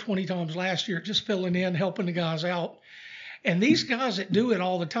 15 or 20 times last year, just filling in, helping the guys out. And these guys that do it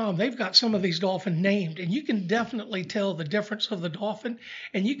all the time, they've got some of these dolphin named, and you can definitely tell the difference of the dolphin.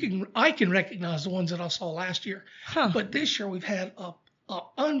 And I can recognize the ones that I saw last year. Huh. But this year we've had a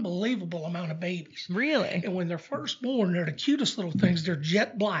unbelievable amount of babies. Really? And when they're first born, they're the cutest little things. They're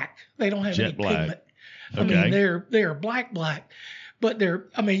jet black. They don't have any Jet black. pigment. I Okay. mean, they're black. But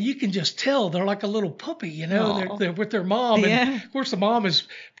you can just tell they're like a little puppy, Aw. They're with their mom. Yeah. And of course the mom is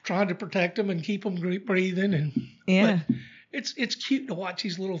trying to protect them and keep them breathing. Yeah. But it's cute to watch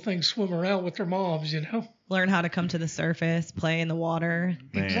these little things swim around with their moms, Learn how to come to the surface, play in the water.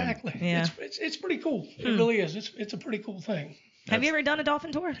 Man. Exactly. Yeah. It's pretty cool. It really is. It's a pretty cool thing. Have you ever done a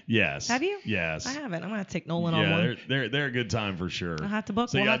dolphin tour? Yes. Have you? Yes. I haven't. I'm going to take Nolan on one. Yeah, they're a good time for sure. I'll have to book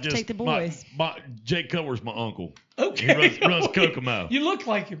See, one. I I'll have to just- take the boys. Jake Cutler's my uncle. Okay. He runs Kokomo. You look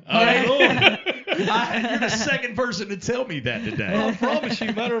like him. Oh, Lord. You're the second person to tell me that I today. promise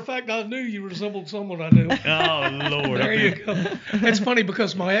you. Matter of fact, I knew you resembled someone I knew. Oh, Lord. There you go. It's funny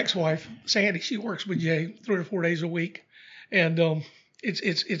because my ex-wife, Sandy, she works with Jay 3 or 4 days a week, and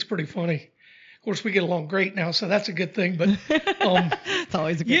it's pretty funny. Of course, we get along great now, so that's a good thing. But It's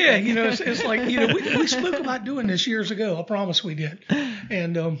always a good thing. it's like we spoke about doing this years ago. I promise we did,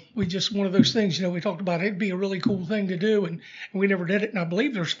 and we just one of those things. We talked about it'd be a really cool thing to do, and we never did it. And I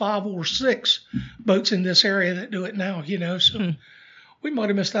believe there's 5 or 6 boats in this area that do it now. So. We might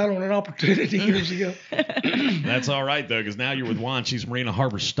have missed out on an opportunity years ago. That's all right, though, because now you're with Wanchese Marina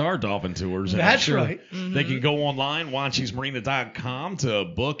Harbor Star Dolphin Tours. And I'm That's sure right. They can go online, wanchesemarina.com, to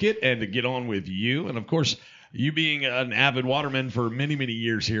book it and to get on with you. And, of course, you being an avid waterman for many, many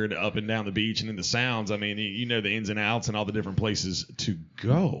years here up and down the beach and in the Sounds, I mean, you know the ins and outs and all the different places to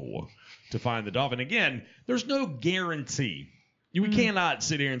go to find the dolphin. Again, there's no guarantee. We cannot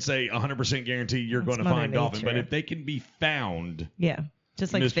sit here and say 100% guarantee you're going to Mother find dolphin, but Nature. if they can be found, Yeah.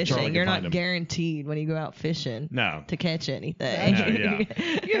 Just like Mr. Charlie fishing. can You're find not 'em. guaranteed when you go out fishing no. to catch anything. No, yeah.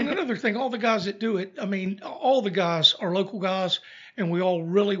 Yeah, and another thing, all the guys that do it, all the guys are local guys, and we all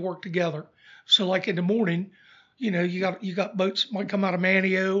really work together. So, like in the morning, you got boats might come out of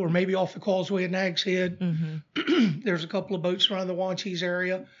Manio or maybe off the causeway at Nag's Head. Mm-hmm. There's a couple of boats around the Wanchese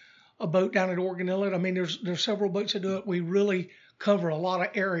area, a boat down at Oregon Inlet. There's several boats that do it. We really cover a lot of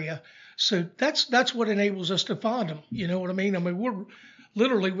area, so that's what enables us to find them. You know what I mean? We're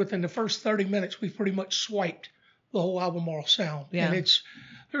literally within the first 30 minutes, we pretty much swiped the whole Albemarle Sound, Yeah. and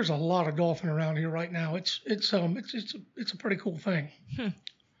there's a lot of dolphin around here right now. It's a pretty cool thing.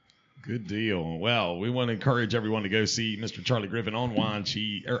 Good deal. Well, we want to encourage everyone to go see Mr. Charlie Griffin on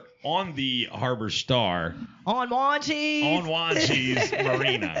the Harbor Star On Wanchese. on Wanchese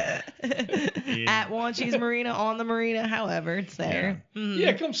Marina. At Wanchese Marina, on the marina, however, it's there. Mhm.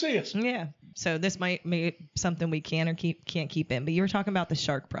 Yeah, come see us. Yeah. So this might be something we can or can't keep in. But you were talking about the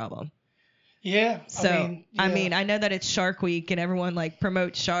shark problem. Yeah. So yeah. I know that it's Shark Week and everyone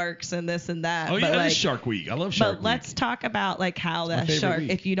promote sharks and this and that. Oh, but yeah, it is Shark Week. I love Shark But Week. let's talk about how my that favorite shark,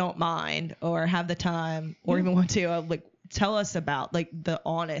 week. if you don't mind or have the time or even want to, tell us about the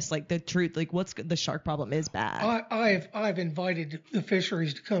honest, the truth, what's the shark problem is bad. I've invited the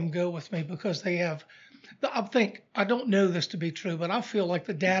fisheries to come go with me because they have. I don't know this to be true, but I feel like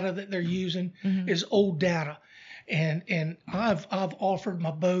the data that they're using is old data. And I've offered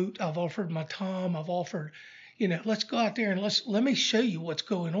my boat, I've offered my Tom, I've offered, let's go out there and let me show you what's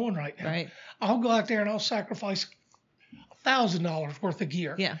going on right now. Right. I'll go out there and I'll sacrifice $1,000 worth of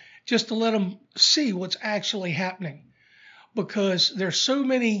gear. Yeah. Just to let them see what's actually happening, because there's so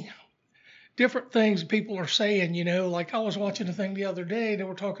many different things people are saying. I was watching a thing the other day. They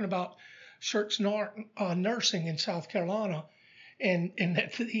were talking about Sharks nursing in South Carolina. And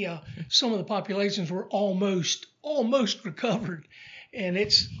that some of the populations were almost recovered, and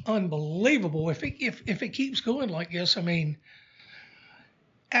it's unbelievable if it keeps going like this.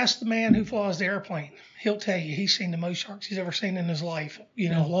 Ask the man who flies the airplane; he'll tell you he's seen the most sharks he's ever seen in his life.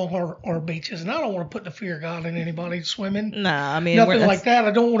 Along our beaches. And I don't want to put the fear of God in anybody swimming. No, Nothing like that.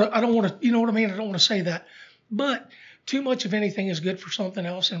 I don't want to. You know what I mean? I don't want to say that. But too much of anything is good for something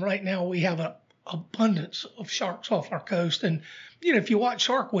else. And right now we have an abundance of sharks off our coast. And if you watch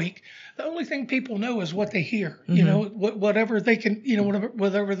Shark Week, the only thing people know is what they hear. Whatever they can,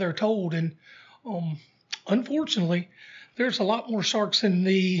 whatever they're told. And unfortunately, there's a lot more sharks than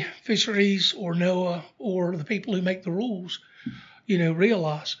the fisheries or NOAA or the people who make the rules,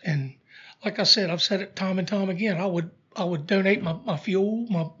 realize. And like I said, I've said it time and time again. I would would donate my fuel,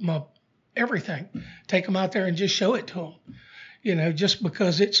 my everything, take them out there and just show it to them. You know, just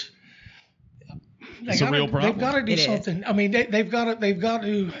because it's a real problem. They've got to do It is. something. I mean, they've got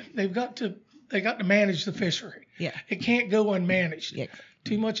to manage the fishery. Yeah. It can't go unmanaged. Yeah.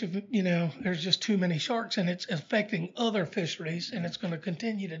 Too much of it, you know, there's just too many sharks, and it's affecting other fisheries, and it's going to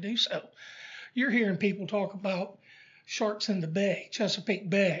continue to do so. You're hearing people talk about sharks in the bay, Chesapeake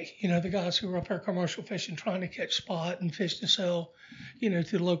Bay, you know, the guys who are up there commercial fishing, trying to catch spot and fish to sell, you know,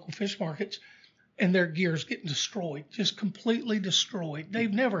 to the local fish markets, and their gear's getting destroyed, just completely destroyed.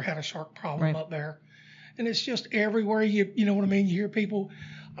 They've never had a shark problem up there. And it's just everywhere, you know what I mean? You hear people,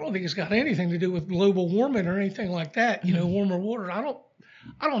 I don't think it's got anything to do with global warming or anything like that, you know, warmer water. I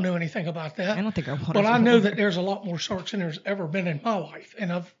don't know anything about that. I don't think our water's But I know warm. that there's a lot more sharks than there's ever been in my life.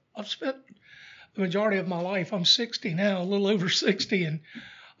 And I've spent the majority of my life, I'm 60 now, a little over 60, and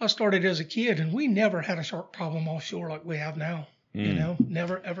I started as a kid, and we never had a shark problem offshore like we have now. You know,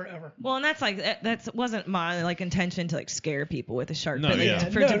 never, ever, ever. Well, and that's like that wasn't my like intention to like scare people with a shark, No, but like, yeah. to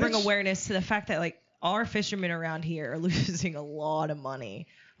bring that's- awareness to the fact that like our fishermen around here are losing a lot of money,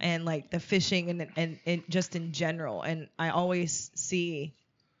 and like the fishing and just in general. And I always see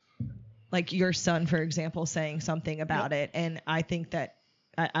like your son, for example, saying something about it, and I think that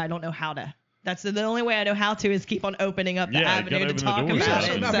I don't know how to. That's the only way I know how to is keep on opening up the Yeah, avenue gotta to open the talk doors. about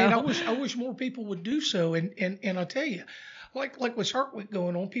Yeah, it. I mean, So- I wish more people would do so. And I tell you, like with Shark Week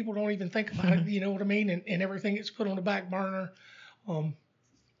going on, people don't even think about it. You know what I mean? And everything gets put on the back burner.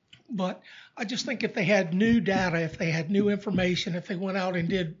 But I just think if they had new data, if they had new information, if they went out and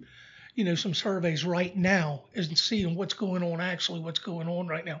did, you know, some surveys right now and seeing what's going on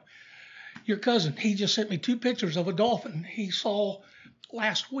right now. Your cousin, he just sent me 2 pictures of a dolphin he saw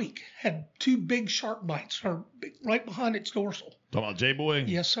last week, had 2 big shark bites right behind its dorsal. Talking about J-Boy?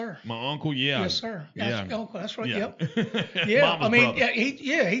 Yes, sir. My uncle, yeah. Yes, sir. That's, Yeah. Uncle, that's right. Yeah. Yep. Yeah. Mama's I mean, brother.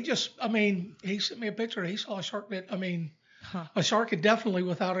 he sent me a picture. He saw a shark a shark had definitely,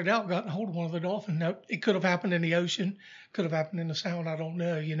 without a doubt, gotten hold of one of the dolphins. Now, it could have happened in the ocean, could have happened in the Sound. I don't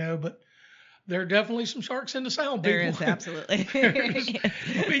know, you know, but there are definitely some sharks in the Sound. There people. is absolutely.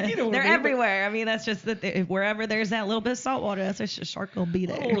 I mean, you know what They're I mean? everywhere. I mean, that's just that wherever there's that little bit of salt water, that's where a shark will be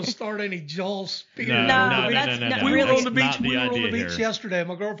I there. don't want to start any Jaws spears. No, that's no. not We were really- on the beach. Not the We were on the idea beach here. yesterday.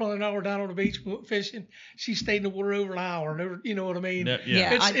 My girlfriend and I were down on the beach fishing. She stayed in the water over an hour. Never, you know what I mean? No,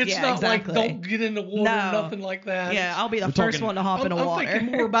 Yeah. It's not exactly. like don't get in the water, No. nothing like that. Yeah, I'll be the We're first talking- one to hop in the I'm water.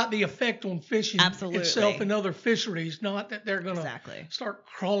 thinking more about the effect on fishing Absolutely. itself and other fisheries, not that they're going to Exactly. start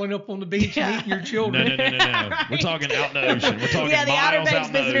crawling up on the beach Yeah. and eating your No, children. no. We're talking out in the ocean. We're talking Yeah, the Outer miles Banks out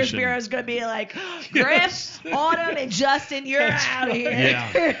in the Visitors ocean. Bureau is going to be like, Griff, Autumn, and Justin, you're out of here.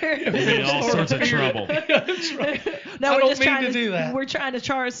 Yeah. We'll be in all sorts of trouble. That's right. No, I we're don't just mean trying to do that. We're trying to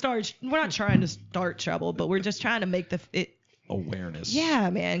start. We're not trying to start trouble, but we're just trying to make it. Awareness. Yeah,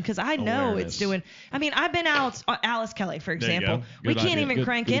 man, because I know Awareness. it's doing. I mean, I've been out. Alice Kelly, for There you example, go. we Good can't idea. even Good-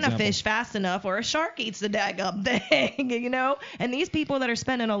 crank good in a example. fish fast enough, or a shark eats the daggum thing, you know. And these people that are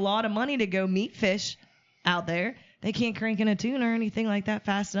spending a lot of money to go meet fish out there, they can't crank in a tuna or anything like that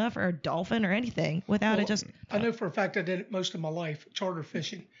fast enough, or a dolphin or anything without it just. I know for a fact I did it most of my life, charter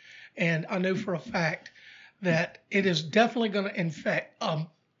fishing, and I know for a fact that it is definitely going to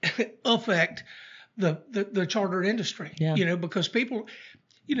affect the charter industry. Yeah. You know, because people,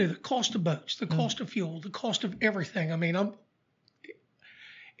 you know, the cost of boats, the cost of fuel, the cost of everything. I mean,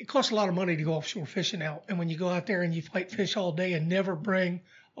 it costs a lot of money to go offshore fishing out, and when you go out there and you fight fish all day and never bring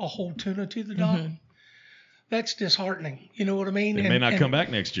a whole tuna to the dock, that's disheartening. You know what I mean? It may not come back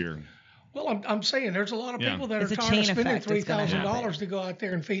next year. Well, I'm saying there's a lot of Yeah. people that It's are a tired of chain spending effect that's gonna $3,000 to go out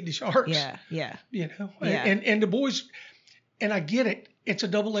there and feed the sharks. Yeah. You know, Yeah. and the boys, and I get it. It's a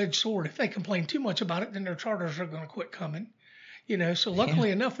double-edged sword. If they complain too much about it, then their charters are going to quit coming. You know, so luckily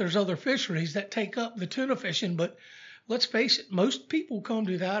enough, there's other fisheries that take up the tuna fishing. But let's face it, most people come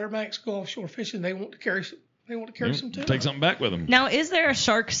to the Outer Banks, go offshore fishing. They want to carry some tuna. Take something back with them. Now, is there a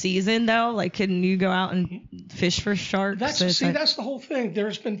shark season though? Like, can you go out and fish for sharks? That's the whole thing.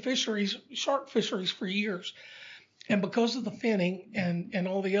 There's been shark fisheries for years, and because of the finning and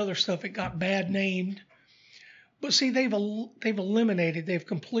all the other stuff, it got bad named. But see, they've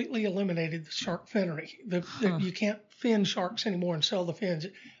completely eliminated the shark finnery. You can't fin sharks anymore and sell the fins.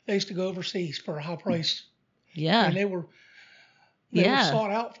 They used to go overseas for a high price, Yeah. and they were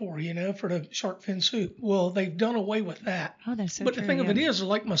sought out for, you know, for the shark fin soup. Well, they've done away with that. Oh, that's so But true, the thing of yeah. it is,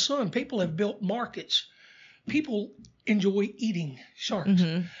 like my son, people have built markets. People enjoy eating sharks.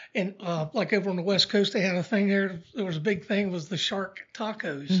 Mm-hmm. And like over on the West Coast, they had a thing there. There was a big thing was the shark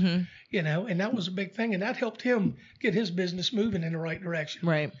tacos, Mm-hmm. you know, and that was a big thing. And that helped him get his business moving in the right direction.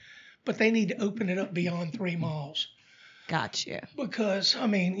 Right. But they need to open it up beyond 3 miles. Got you. Because, I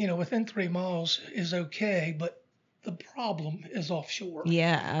mean, within 3 miles is okay, but the problem is offshore.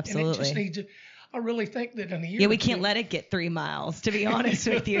 Yeah, And absolutely. it just needs to, I really think that in a year Yeah, we or can't two- let it get 3 miles, to be honest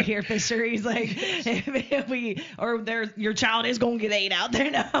with you here, fisheries. Like, your child is going to get 8 out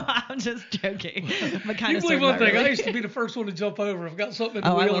there. No, I'm just joking. But kind You of believe sort one of thing, really. I used to be the first one to jump over. I've got something in the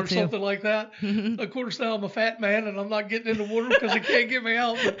Oh, I wheel will or too. something like that. Of course, now I'm a fat man and I'm not getting in the water because they can't get me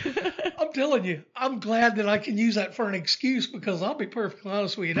out. But I'm telling you, I'm glad that I can use that for an excuse because I'll be perfectly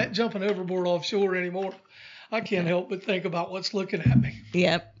honest with you, that jumping overboard offshore anymore, I can't help but think about what's looking at me.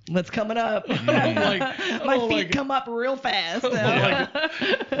 Yep. What's coming up? I My don't feet like it. come up real fast.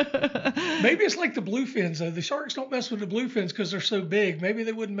 Maybe it's like the bluefins, though. The sharks don't mess with the bluefins because they're so big. Maybe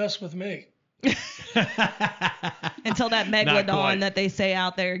they wouldn't mess with me. Until that quite. megalodon that they say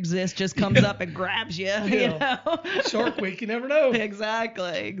out there exists just comes up and grabs you. You know? Shark Week, you never know.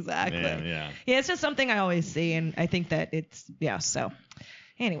 Exactly. Yeah. Yeah, it's just something I always see, and I think that so.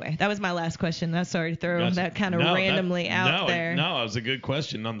 Anyway, that was my last question. I'm sorry to throw Gotcha. that kind of randomly out there. No, it was a good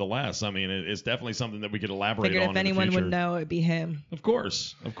question nonetheless. I mean, it's definitely something that we could elaborate Figured on if anyone in the future. would know, it'd be him. Of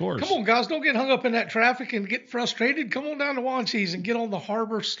course. Come on, guys, don't get hung up in that traffic and get frustrated. Come on down to Wanchese and get on the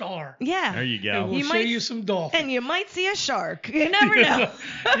Harbor Star. Yeah. There you And go. we'll You show might- you some dolphins. And you might see a shark. You never know.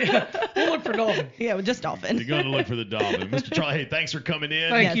 Yeah, we'll look for dolphin. Yeah, well, just dolphin. You're going to look for the dolphin. Mr. Charlie, hey, thanks for coming in.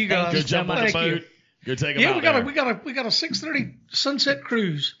 Thank Yeah, you, thank guys. Go you so jump on the much. Thank you. boat. Go take them Yeah, out we got there. a 6:30 sunset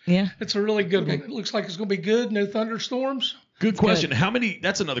cruise. Yeah. It's a really good one. It looks like it's going to be good. No thunderstorms. Good question. How many?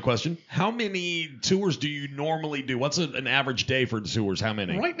 That's another question. How many tours do you normally do? What's an average day for tours? How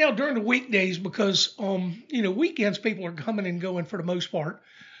many? Right now during the weekdays, because weekends people are coming and going for the most part.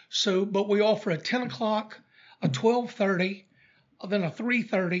 So, but we offer a 10 o'clock, a 12:30, then a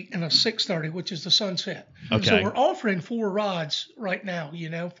 3:30, and a 6:30, which is the sunset. Okay. So we're offering 4 rides right now.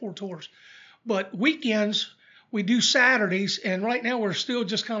 4 tours. But weekends we do Saturdays, and right now we're still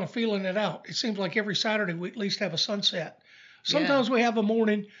just kind of feeling it out. It seems like every Saturday we at least have a sunset. Sometimes we have a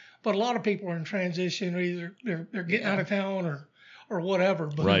morning, but a lot of people are in transition, or either they're getting out of town or whatever.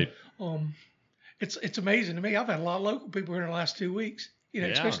 But, Right. It's amazing to me. I've had a lot of local people here in the last 2 weeks.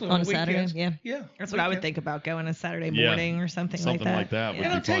 Especially On the Saturday, weekends. yeah. Yeah. That's what I would weekends. think about going a Saturday Yeah. morning or something like Something that. like that would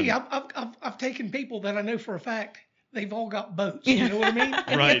And be I'll tell fun. you, I've taken people that I know for a fact they've all got boats. You know what I mean?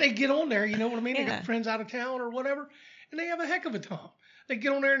 And Right. yet they get on there. You know what I mean? They Yeah. got friends out of town or whatever, and they have a heck of a time. They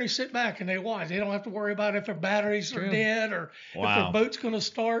get on there and they sit back and they watch. They don't have to worry about if their batteries are dead or if Wow. their boat's going to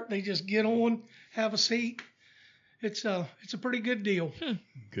start. They just get on, have a seat. It's a pretty good deal.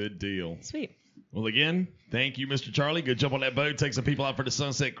 Good deal. Sweet. Well, again, thank you, Mr. Charlie. Go jump on that boat. Take some people out for the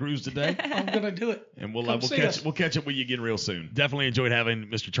sunset cruise today. I'm going to do it. And we'll Come see catch us. we'll catch up with you again real soon. Definitely enjoyed having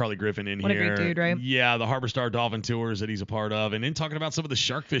Mr. Charlie Griffin in What a here. great dude, right? Yeah, the Harbor Star Dolphin tours that he's a part of, and then talking about some of the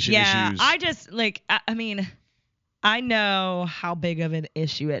shark fishing Yeah, issues. I just I mean, I know how big of an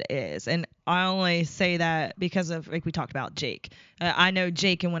issue it is, and I only say that because of like we talked about Jake. I know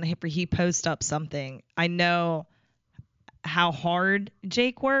Jake, and when he posts up something, I know how hard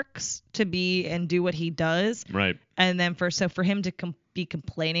Jake works to be and do what he does. Right. And then for him to be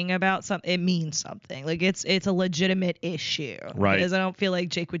complaining about something, it means something. Like it's a legitimate issue. Right. Because I don't feel like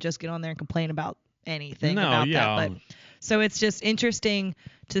Jake would just get on there and complain about anything No, about yeah. that. But so it's just interesting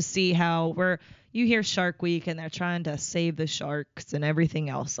to see how you hear Shark Week and they're trying to save the sharks and everything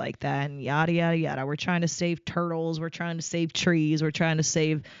else like that and yada yada yada. We're trying to save turtles. We're trying to save trees. We're trying to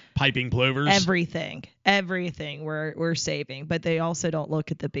save Piping plovers. everything we're saving, but they also don't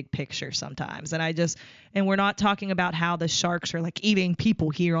look at the big picture sometimes. And we're not talking about how the sharks are like eating people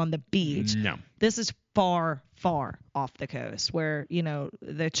here on the beach. No. This is far off the coast where,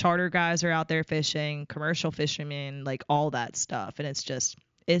 the charter guys are out there fishing, commercial fishermen, like all that stuff. And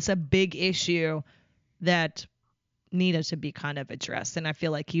it's a big issue that needed to be kind of addressed, and I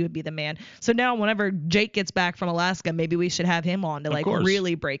feel like he would be the man. So now whenever Jake gets back from Alaska, maybe we should have him on to like course.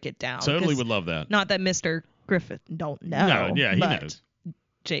 really break it down. Totally 'Cause would love that. Not that Mr. Griffith don't know. No, yeah, he but knows.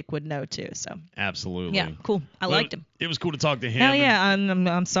 Jake would know too. So Absolutely. yeah, cool. I Well, liked him. It was cool to talk to him. Hell yeah.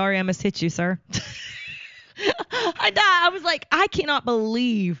 I'm sorry I must hit you, sir. I died. I was like, I cannot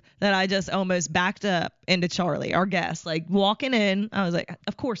believe that I just almost backed up into Charlie, our guest. Like walking in, I was like,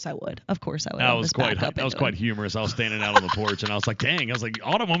 of course I would. Of course I would. That was almost back up that was into quite him. humorous. I was standing out on the porch and I was like, dang,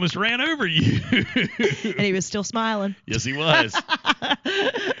 Autumn almost ran over you. And he was still smiling. Yes, he was.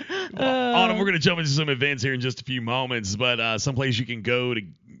 Autumn, we're going to jump into some events here in just a few moments, but someplace you can go to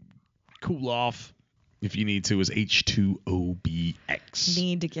cool off, if you need to, is H2OBX.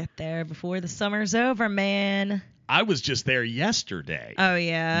 Need to get there before the summer's over, man. I was just there yesterday. Oh,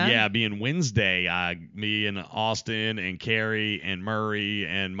 yeah? Yeah, being Wednesday, me and Austin and Carrie and Murray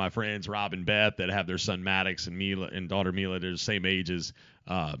and my friends Rob and Beth that have their son Maddox and Mila and daughter Mila, they're the same age as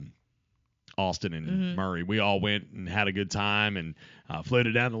Austin and Murray. We all went and had a good time and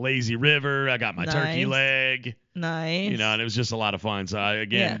floated down the lazy river. I got my turkey leg. Nice. And it was just a lot of fun. So I'm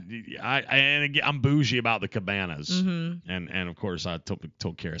bougie about the cabanas. And of course I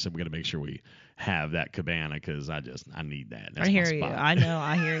told Carrie, I said, we got to make sure we have that cabana because I need that. That's I hear my you. spot. I know.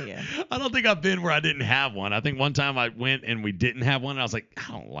 I hear you. I don't think I've been where I didn't have one. I think one time I went and we didn't have one. And I was like,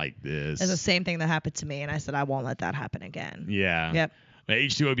 I don't like this. It's the same thing that happened to me, and I said I won't let that happen again. Yeah. Yep.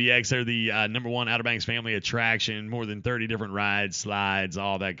 H2OBX, they're the number one Outer Banks family attraction. More than 30 different rides, slides,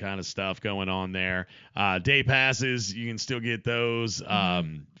 all that kind of stuff going on there. Day passes, you can still get those. They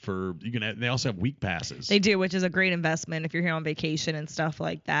also have week passes. They do, which is a great investment if you're here on vacation and stuff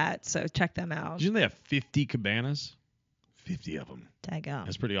like that. So check them out. Didn't they have 50 cabanas? 50 of them. Daggone.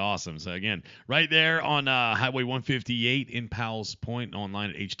 That's pretty awesome. So, again, right there on Highway 158 in Powell's Point,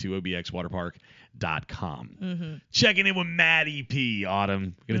 online at H2OBXwaterpark.com. Checking in with Matty P,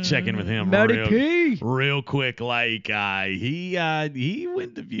 Autumn. Going to check in with him real quick. Like, he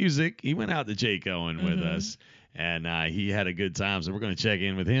went to music. He went out to Jake Owen with us, and he had a good time. So, we're going to check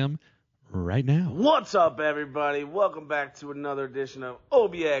in with him right now. What's up, everybody? Welcome back to another edition of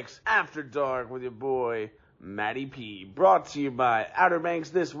OBX After Dark with your boy, Matty P, brought to you by Outer Banks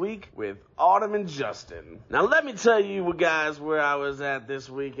This Week with Autumn and Justin. Now let me tell you guys where I was at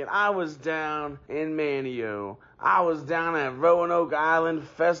this weekend. I was down in Manio. I was down at Roanoke Island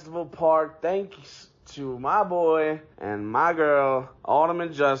Festival Park. Thanks to my boy and my girl, Autumn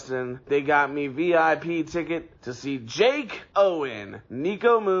and Justin. They got me VIP ticket to see Jake Owen,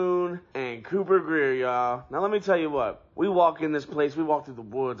 Nico Moon, and Cooper Greer, y'all. Now let me tell you what. We walk in this place, we walk through the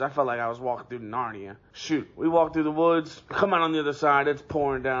woods. I felt like I was walking through Narnia. Shoot, we walk through the woods, come out on the other side, it's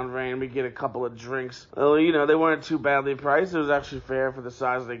pouring down rain, we get a couple of drinks. Well, they weren't too badly priced. It was actually fair for the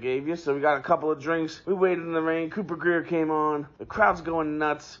size they gave you. So we got a couple of drinks, we waited in the rain, Cooper Greer came on, the crowd's going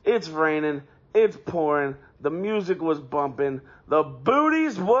nuts, it's raining, it's pouring, the music was bumping, the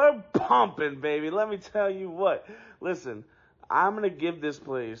booties were pumping, baby. Let me tell you what. Listen, I'm going to give this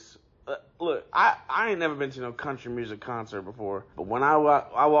place... look, I ain't never been to no country music concert before, but when I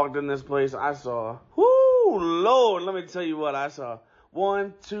walked in this place, I saw, whoo, Lord, let me tell you what I saw.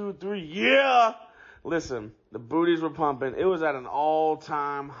 1, 2, 3, yeah! Listen, the booties were pumping. It was at an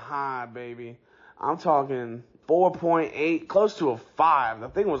all-time high, baby. I'm talking 4.8, close to a 5. The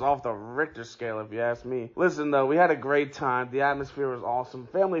thing was off the Richter scale, if you ask me. Listen, though, we had a great time. The atmosphere was awesome.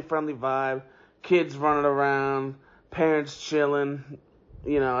 Family-friendly vibe. Kids running around. Parents chilling.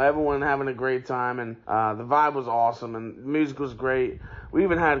 Everyone having a great time, and the vibe was awesome, and the music was great. We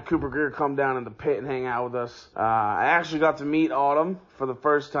even had Cooper Greer come down in the pit and hang out with us. I actually got to meet Autumn for the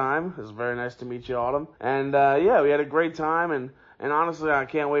first time. It was very nice to meet you, Autumn. And, we had a great time, and honestly, I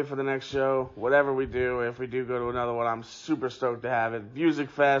can't wait for the next show. Whatever we do, if we do go to another one, I'm super stoked to have it. Music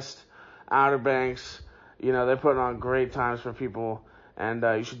Fest, Outer Banks, they're putting on great times for people. And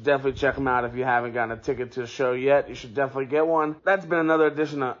you should definitely check them out if you haven't gotten a ticket to the show yet. You should definitely get one. That's been another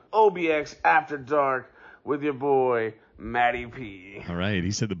edition of OBX After Dark with your boy, Matty P. All right.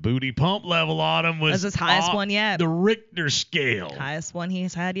 He said the booty pump level, Autumn, was his highest one yet. The Richter scale. Highest one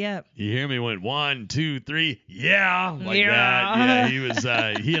he's had yet. You hear me? Went 1, 2, 3, yeah, like yeah. that. Yeah, he was.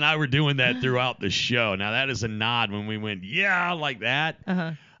 He and I were doing that throughout the show. Now that is a nod when we went, yeah, like that.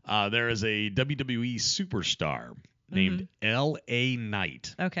 There is a WWE superstar named L.A.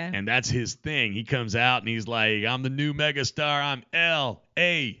 Knight. Okay. And that's his thing. He comes out and he's like, I'm the new megastar. I'm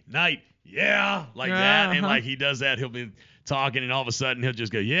L.A. Knight. Yeah, like that. And like he does that, he'll be talking and all of a sudden he'll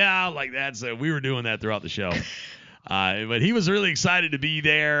just go, yeah, like that. So we were doing that throughout the show. But he was really excited to be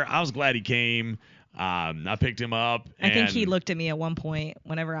there. I was glad he came. I picked him up. I think he looked at me at one point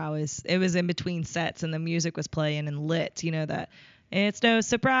whenever it was in between sets and the music was playing and lit, that. It's no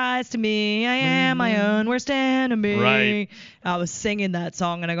surprise to me, I am my own worst enemy. Right. I was singing that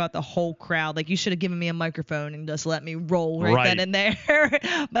song, and I got the whole crowd. Like, you should have given me a microphone and just let me roll right then and there.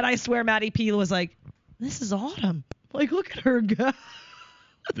 But I swear Matty P was like, this is Autumn. Like, look at her go.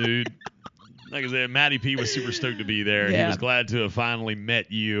 Dude, like I said, Matty P was super stoked to be there. Yeah. He was glad to have finally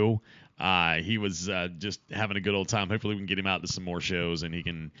met you. He was just having a good old time. Hopefully we can get him out to some more shows, and he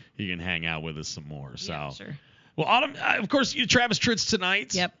can hang out with us some more. So. Yeah, sure. Well, Autumn, of course, Travis Tritt's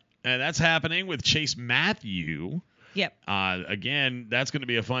tonight. Yep. And that's happening with Chase Matthew. Yep. Again, that's going to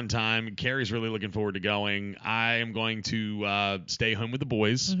be a fun time. Carrie's really looking forward to going. I am going to stay home with the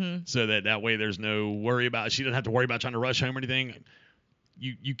boys so that way there's no worry about. She doesn't have to worry about trying to rush home or anything.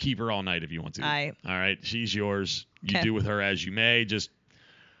 You keep her all night if you want to. All right, she's yours. You do with her as you may. Just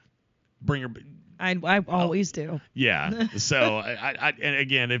bring her. I always do. Yeah. So I and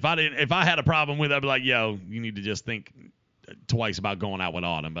again, if I had a problem with it, I'd be like, yo, you need to just think twice about going out with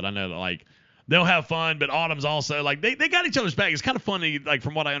Autumn. But I know that like they'll have fun, but Autumn's also like they got each other's back. It's kind of funny, like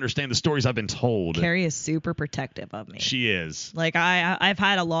from what I understand, the stories I've been told. Carrie is super protective of me. She is. Like I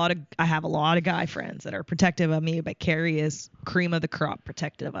have a lot of guy friends that are protective of me, but Carrie is cream of the crop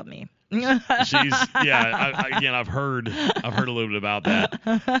protective of me. She's again, I've heard a little bit about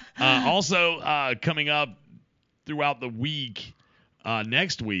that. Also coming up throughout the week,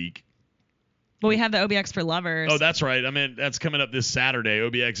 next week. Well, we have the OBX for Lovers. Oh, that's right. I mean, that's coming up this Saturday.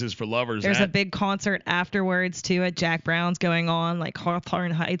 OBX is for Lovers. There's a big concert afterwards, too, at Jack Brown's going on. Like, Hawthorne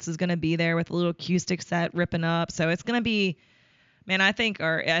Heights is going to be there with a little acoustic set ripping up. So it's going to be, man, I think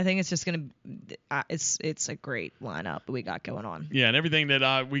it's just going to, it's a great lineup we got going on. Yeah, and everything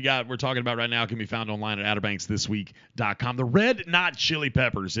that we're talking about right now can be found online at OuterBanksThisWeek.com. The Red Knot Chili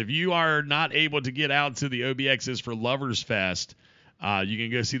Peppers. If you are not able to get out to the OBX's for Lovers Fest, you can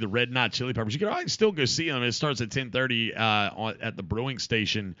go see the Red Knot Chili Peppers. You can still go see them. It starts at 10:30 at the Brewing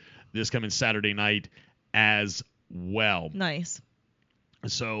Station this coming Saturday night as well. Nice.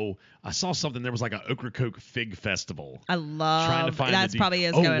 So I saw something. There was like an Ocracoke Fig Festival. I love. Trying to find that's probably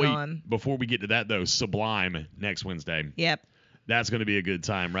is going on. Before we get to that though, Sublime next Wednesday. Yep. That's going to be a good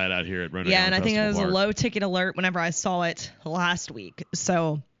time right out here at Roanoke. Yeah, and I think it was Park. a low ticket alert whenever I saw it last week.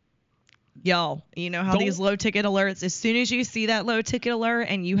 So. Y'all, you know how these low ticket alerts, as soon as you see that low ticket alert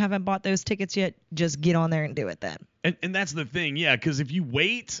and you haven't bought those tickets yet, just get on there and do it then. And that's the thing, yeah, because if you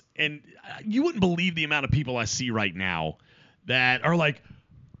wait, and you wouldn't believe the amount of people I see right now that are like,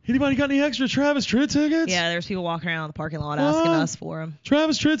 anybody got any extra Travis Tritt tickets? Yeah, there's people walking around the parking lot asking us for them.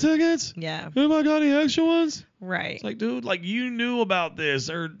 Travis Tritt tickets? Yeah. Anybody got any extra ones? Right. It's like, dude, like you knew about this,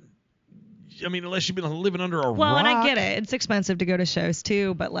 or I mean, unless you've been living under a rock. Well, and I get it. It's expensive to go to shows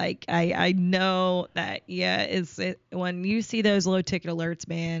too, but like I know that when you see those low ticket alerts,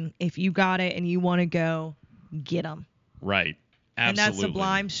 man, if you got it and you want to go, get them. Right. Absolutely. And that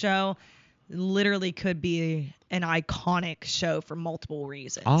Sublime show literally could be an iconic show for multiple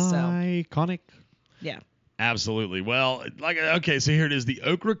reasons. Iconic. So, yeah. Absolutely. Well, okay, so here it is, the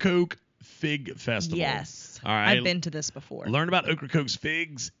Ocracoke Fig Festival. Yes. All right. I've been to this before. Learn about Ocracoke's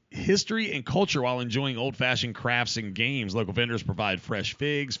figs, history, and culture while enjoying old-fashioned crafts and games. Local vendors provide fresh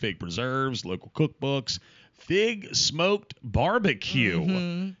figs, fig preserves, local cookbooks, fig smoked barbecue.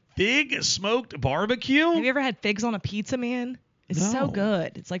 Mm-hmm. Fig smoked barbecue? Have you ever had figs on a pizza, man? It's so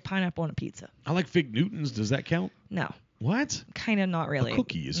good. It's like pineapple on a pizza. I like Fig Newtons. Does that count? No. What? Kind of not really. A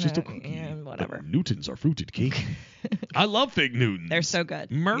cookie. It's just a cookie. Yeah, whatever. But Newtons are fruited cake. I love Fig Newtons. They're so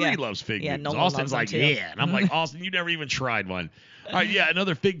good. Murray loves Fig Newtons. Nolan Austin's loves like, them too. yeah. And I'm like, Austin, you never even tried one. All right, yeah,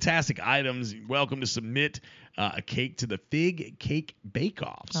 another Fig-tastic items. Welcome to submit a cake to the Fig Cake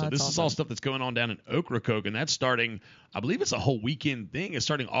Bake-Off. So this is all stuff that's going on down in Ocracoke, and that's starting, I believe it's a whole weekend thing. It's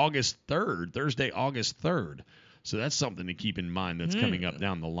starting August 3rd, Thursday, August 3rd. So that's something to keep in mind that's coming up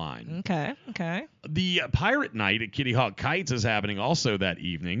down the line. Okay. The Pirate Night at Kitty Hawk Kites is happening also that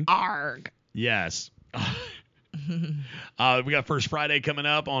evening. Arg. Yes. We got First Friday coming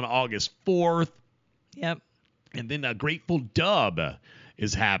up on August 4th. Yep. And then Grateful Dub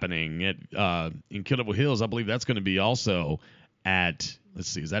is happening at in Killable Hills. I believe that's going to be also at, let's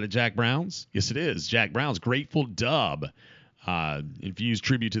see, is that at Jack Brown's? Yes, it is. Jack Brown's Grateful Dub. Infused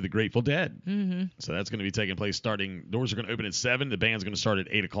tribute to the Grateful Dead. Mm-hmm. So that's going to be taking place starting, doors are going to open at 7. The band's going to start at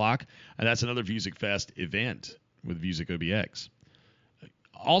 8 o'clock. And that's another Music Fest event with Music OBX.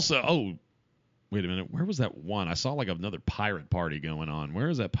 Also, wait a minute. Where was that one? I saw like another pirate party going on. Where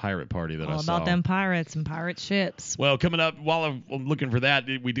is that pirate party that I saw? All about them pirates and pirate ships. Well, coming up, while I'm looking for that,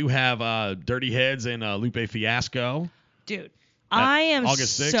 we do have Dirty Heads and Lupe Fiasco. Dude. I am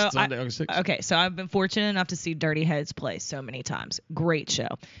August 6th, Sunday, August 6th. Okay, so I've been fortunate enough to see Dirty Heads play so many times. Great show.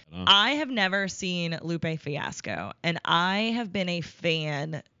 I have never seen Lupe Fiasco, and I have been a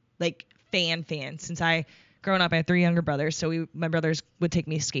fan, since growing up. I had 3 younger brothers, so my brothers would take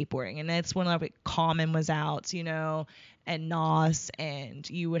me skateboarding, and that's when Common was out, and Nos, and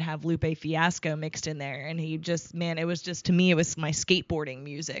you would have Lupe Fiasco mixed in there, and he just, man, it was just, to me, it was my skateboarding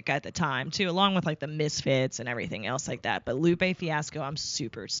music at the time too, along with like the Misfits and everything else like that. But Lupe Fiasco, I'm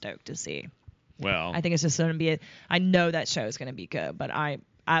super stoked to see. Well, I think it's just going to be I know that show is going to be good, but I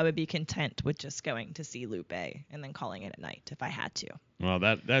I would be content with just going to see Lupe and then calling it at night if I had to. Well,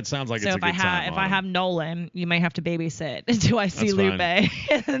 that sounds like So it's a if good time. if I have Nolan, you may have to babysit until I see That's Lupe,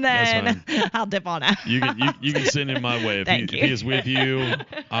 fine. and then I'll dip on out. You can send him my way if Thank he you. is with you.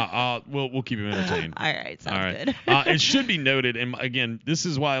 We'll keep him entertained. All right, sounds All right. good. It should be noted, and again, this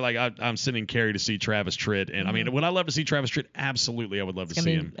is why I'm sending Carrie to see Travis Tritt, and I mean, would I love to see Travis Tritt? Absolutely, I would love to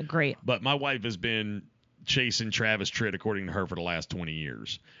see him. Great. But my wife has been chasing Travis Tritt, according to her, for the last 20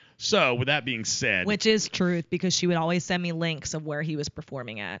 years. So, with that being said, Which is truth, because she would always send me links of where he was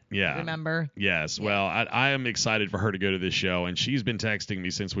performing at. Yeah. Remember? Yes. Yeah. Well, I am excited for her to go to this show, and she's been texting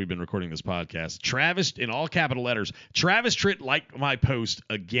me since we've been recording this podcast. Travis, in all capital letters, Travis Tritt liked my post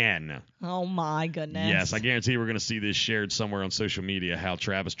again. Oh my goodness. Yes, I guarantee we're going to see this shared somewhere on social media, how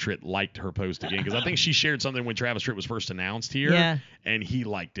Travis Tritt liked her post again, because I think she shared something when Travis Tritt was first announced here, Yeah. and he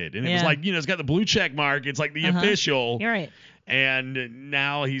liked it. And it was like, it's got the blue check mark. It's like the official. You're right. And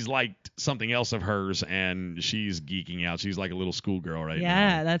now he's liked something else of hers, and she's geeking out. She's like a little schoolgirl right now.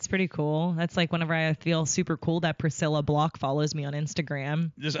 Yeah, that's pretty cool. That's like whenever I feel super cool that Priscilla Block follows me on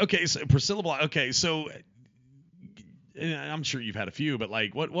Instagram. So Priscilla Block. Okay, so I'm sure you've had a few, but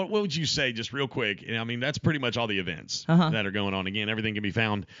like, what would you say, just real quick? I mean, that's pretty much all the events that are going on. Again, everything can be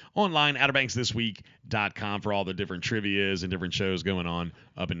found online, OuterBanksThisWeek.com, for all the different trivias and different shows going on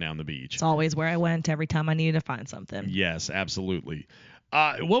up and down the beach. It's always where I went every time I needed to find something. Yes, absolutely.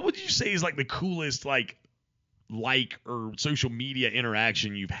 What would you say is like the coolest like or social media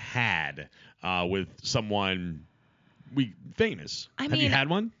interaction you've had with someone famous? Have you had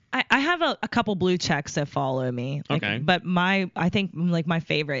one? I have a couple blue checks that follow me. Okay. But I think like my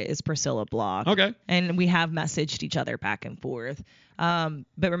favorite is Priscilla Block. Okay. And we have messaged each other back and forth. But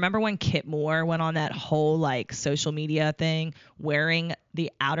remember when Kit Moore went on that whole like social media thing wearing the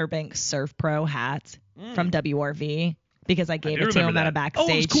Outer Banks Surf Pro hat from WRV? Because I gave it to him at a backstage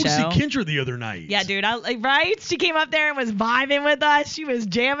show. Oh, it was cool show. to see Kendra the other night. Yeah, dude. Right? She came up there and was vibing with us. She was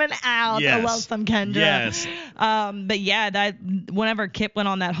jamming out. Yes. I love some Kendra. Yes. But yeah, that whenever Kip went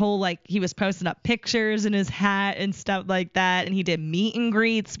on that whole like he was posting up pictures in his hat and stuff like that, and he did meet and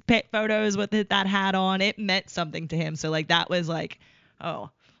greets, photos with that hat on. It meant something to him. So like that was like,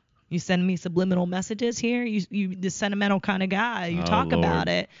 oh, you send me subliminal messages here. You the sentimental kind of guy. You talk about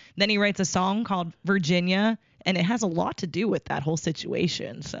it. Then he writes a song called Virginia. And it has a lot to do with that whole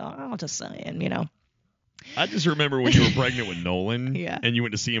situation. So I'm just saying, I just remember when you were pregnant with Nolan and you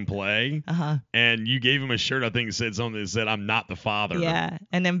went to see him play and you gave him a shirt, I think it said something that said, "I'm not the father." Yeah.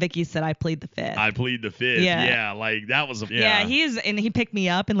 And then Vicky said, "I plead the fifth." I plead the fifth. Yeah. Like that was Yeah, he picked me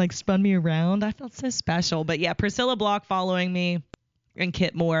up and like spun me around. I felt so special. But yeah, Priscilla Block following me and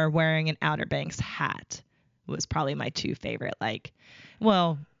Kit Moore wearing an Outer Banks hat was probably my two favorite,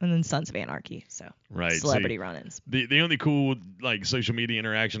 and then Sons of Anarchy. So celebrity run-ins. The only cool like social media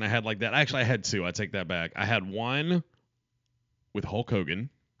interaction I had like that, actually I had two. I take that back. I had one with Hulk Hogan.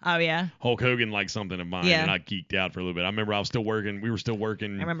 Oh yeah. Hulk Hogan liked something of mine, and I geeked out for a little bit. I remember I was still working. We were still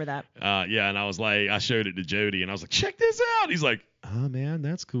working. I remember that. And I was like, I showed it to Jody, and I was like, check this out. He's like, oh man,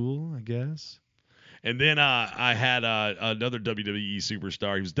 that's cool, I guess. And then I had another WWE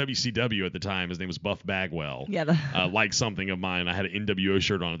superstar. He was WCW at the time. His name was Buff Bagwell. Yeah. Like something of mine. I had an NWO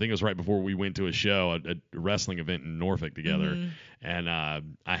shirt on. I think it was right before we went to a show, a wrestling event in Norfolk together. Mm-hmm. And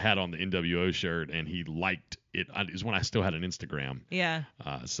I had on the NWO shirt, and he liked it. It was when I still had an Instagram. Yeah.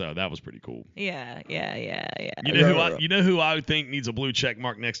 So that was pretty cool. Yeah. You know who I think needs a blue check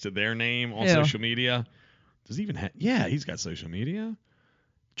mark next to their name on social media? Does he even have? Yeah, he's got social media.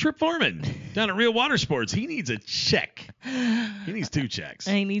 Trip Foreman down at Real Water Sports. He needs a check. He needs two checks.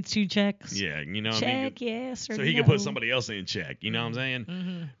 He needs two checks. Yeah, you know what check, I mean? yes or so he no. can put somebody else in check. You know what I'm saying?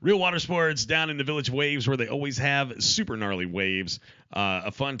 Mm-hmm. Real Water Sports down in the Village Waves, where they always have super gnarly waves.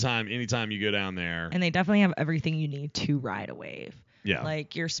 A fun time anytime you go down there. And they definitely have everything you need to ride a wave. Yeah.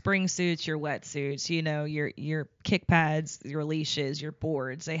 Like your spring suits, your wetsuits, your kick pads, your leashes, your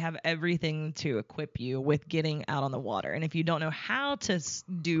boards. They have everything to equip you with getting out on the water. And if you don't know how to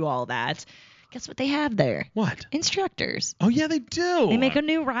do all that, guess what they have there? What? Instructors. Oh, yeah, they do. They make a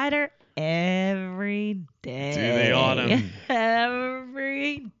new rider every day. Do they, Autumn?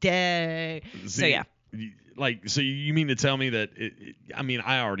 Every day. So, yeah. So you mean to tell me that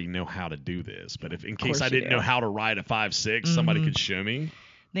I already know how to do this, but if in case I didn't know how to ride a 5.6, somebody could show me.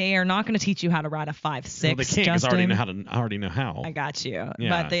 They are not going to teach you how to ride a 5.6. Well, they can't because I already know how. I got you. Yeah.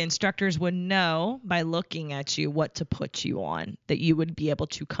 But the instructors would know by looking at you what to put you on, that you would be able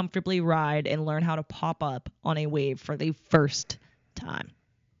to comfortably ride and learn how to pop up on a wave for the first time.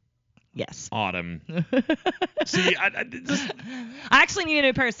 Yes. Autumn. See, I actually need a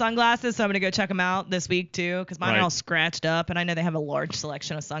new pair of sunglasses, so I'm going to go check them out this week, too, because mine are all scratched up, and I know they have a large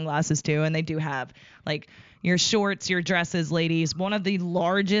selection of sunglasses, too, and they do have, like, your shorts, your dresses, ladies. One of the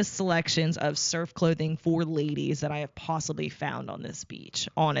largest selections of surf clothing for ladies that I have possibly found on this beach.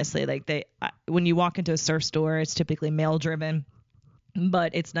 Honestly, like when you walk into a surf store, it's typically male driven,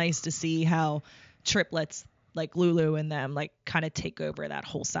 but it's nice to see how triplets like Lulu and them like kind of take over that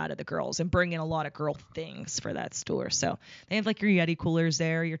whole side of the girls and bring in a lot of girl things for that store. So they have like your Yeti coolers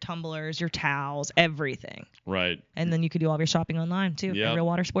there, your tumblers, your towels, everything. Right. And then you could do all of your shopping online too. Yep. At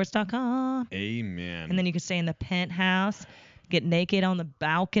realwatersports.com. Amen. And then you could stay in the penthouse, get naked on the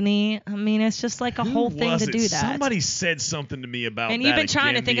balcony. I mean, it's just like a whole thing to do that. Somebody said something to me about and that. you've been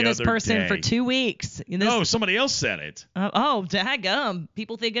trying to think of this person for day. 2 weeks. No, somebody else said it. Daggum.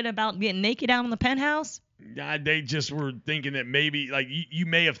 People thinking about getting naked out in the penthouse? They just were thinking that maybe, like, you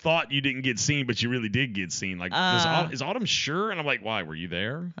may have thought you didn't get seen, but you really did get seen. Like, is Autumn sure? And I'm like, why? Were you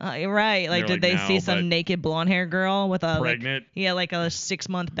there? You're right. Like, did they see some naked blonde-haired girl with a pregnant? Like a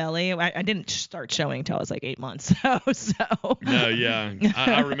 6-month belly? I didn't start showing until I was like 8 months. So. No, yeah.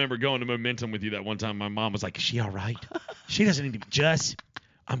 I remember going to Momentum with you that one time. My mom was like, is she all right? She doesn't need to just.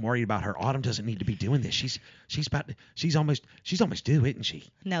 I'm worried about her. Autumn doesn't need to be doing this. She's almost due, isn't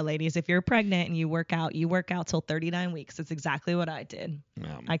she? No, ladies, if you're pregnant and you work out till 39 weeks. That's exactly what I did.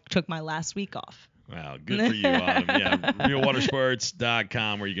 I took my last week off. Wow, good for you, Autumn. Yeah,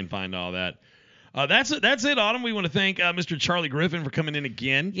 realwatersports.com where you can find all that. That's it, Autumn. We want to thank Mr. Charlie Griffin for coming in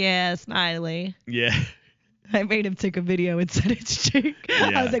again. Yeah, Smiley. Yeah. I made him take a video and send it to Jake.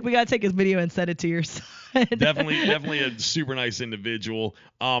 Yeah. I was like, we got to take his video and send it to your son. Definitely a super nice individual.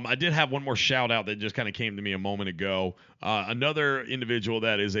 I did have one more shout out that just kind of came to me a moment ago. Another individual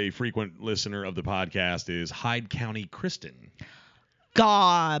that is a frequent listener of the podcast is Hyde County Kristen.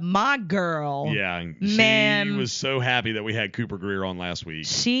 God, my girl. Yeah. Man. She was so happy that we had Cooper Greer on last week.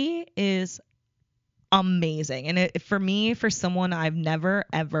 She is amazing. And for someone I've never,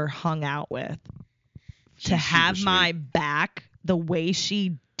 ever hung out with, to have my back the way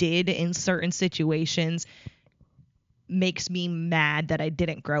she did in certain situations makes me mad that I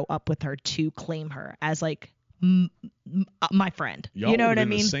didn't grow up with her to claim her as like my friend. Y'all you know what I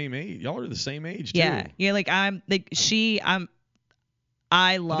mean? The same age. Y'all are the same age too. Yeah. Like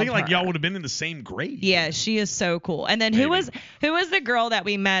I love her. I think like y'all would have been in the same grade. Yeah, she is so cool. And then who was the girl that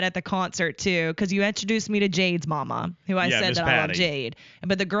we met at the concert too? Because you introduced me to Jade's mama, who I said Miss that Patty. I love Jade.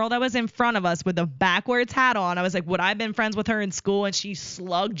 But the girl that was in front of us with the backwards hat on, I was like, would I have been friends with her in school? And she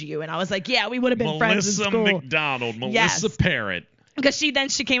slugged you. And I was like, yeah, we would have been friends in school. Melissa McDonald, Melissa Parrott. Because she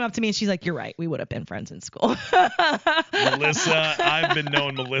came up to me and she's like, you're right, we would have been friends in school. Melissa, I've been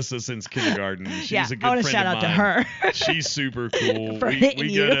knowing Melissa since kindergarten. She's a good friend of mine. I want to shout out to her. She's super cool.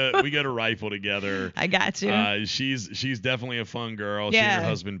 we go to rifle together. I got you. She's definitely a fun girl. Yeah. She and her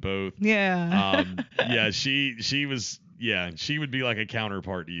husband both. Yeah. She was. Yeah, she would be like a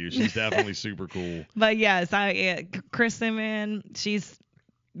counterpart to you. She's definitely super cool. But yes, Kristen, man,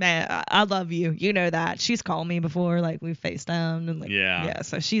 man, I love you. You know that. She's called me before, like we FaceTimed and like yeah,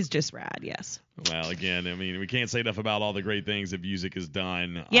 so she's just rad, yes. Well, again, I mean, we can't say enough about all the great things that music has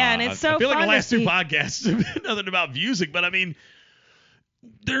done. Yeah, and it's so I feel fun like the last to two see. podcasts have been nothing about music, but I mean,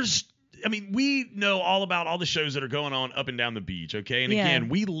 we know all about all the shows that are going on up and down the beach, okay? And again,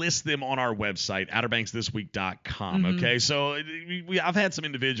 we list them on our website, outerbanksthisweek.com, okay? So I've had some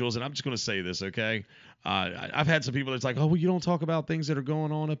individuals, and I'm just going to say this, okay? I've had some people that's like, oh, well, you don't talk about things that are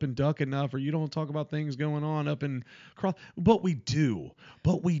going on up in Duck enough, or you don't talk about things going on up in Cross. But we do.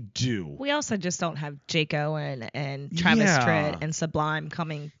 We also just don't have Jake Owen and Travis Tritt and Sublime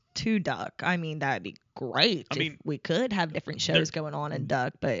coming to Duck. I mean, that'd be great. If we could have different shows going on in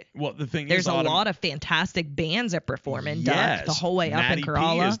Duck, but the thing there's is, a lot of fantastic bands that perform in Duck the whole way up in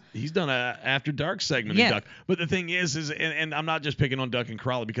Corolla. He's done a After Dark segment in Duck. But the thing is and I'm not just picking on Duck and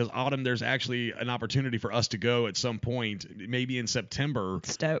Corolla, because Autumn, there's actually an opportunity for us to go at some point, maybe in September,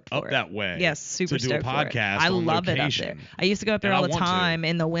 stoked up for that way. Yes, super to do a stoked podcast. I on love location. it up there. I used to go up there all the time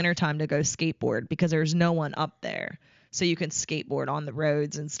in the wintertime to go skateboard because there's no one up there. So you can skateboard on the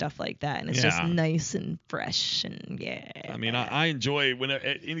roads and stuff like that, and it's just nice and fresh and I mean, I enjoy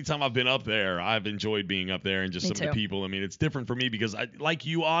anytime I've been up there, I've enjoyed being up there and just some of the people. I mean, it's different for me because I like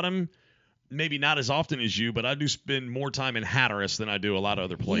you, Autumn. Maybe not as often as you, but I do spend more time in Hatteras than I do a lot of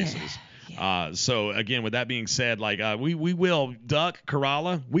other places. So again, with that being said, like we will Duck,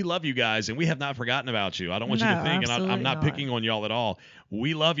 Corolla, we love you guys, and we have not forgotten about you. I don't want you to think, and I'm not picking on y'all at all.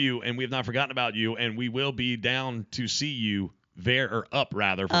 We love you, and we have not forgotten about you, and we will be down to see you up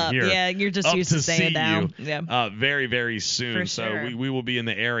from here. Yeah, you're just up used to saying see down. You, Yeah. very, very soon. For So sure. we will be in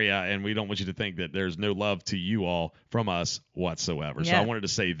the area, and we don't want you to think that there's no love to you all from us whatsoever. So Yeah. I wanted to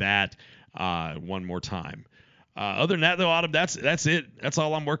say that one more time. Other than that, though, Autumn, that's it. That's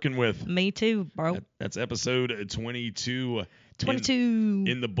all I'm working with. Me too, bro. That's episode 22. 22.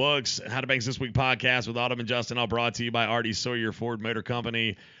 In the books. How to Banks This Week podcast with Autumn and Justin, all brought to you by R.D. Sawyer Ford Motor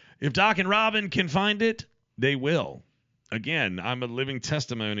Company. If Doc and Robin can find it, they will. Again, I'm a living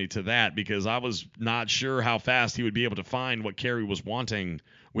testimony to that because I was not sure how fast he would be able to find what Carrie was wanting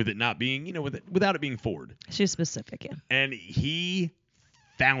with it not being, without it being Ford. She's specific, yeah. And he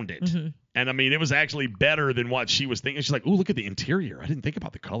found it. Mm-hmm. And I mean, it was actually better than what she was thinking. She's like, "Ooh, look at the interior. I didn't think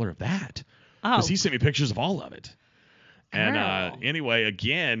about the color of that." Because he sent me pictures of all of it. And anyway,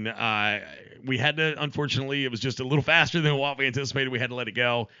 again, we had to, unfortunately, it was just a little faster than what we anticipated. We had to let it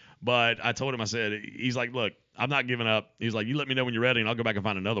go. But I told him, I said, he's like, "Look, I'm not giving up." He's like, "You let me know when you're ready, and I'll go back and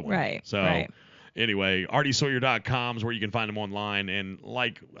find another one." Right. So anyway, rdsawyer.com is where you can find them online. And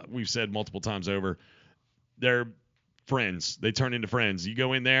like we've said multiple times over, they're friends. They turn into friends. You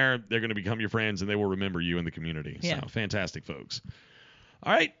go in there, they're going to become your friends, and they will remember you in the community. Yeah. So fantastic, folks.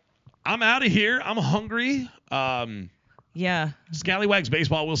 All right. I'm out of here. I'm hungry. Yeah. Scallywags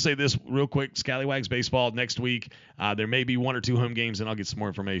Baseball, we'll say this real quick. Scallywags Baseball next week. There may be 1 or 2 home games, and I'll get some more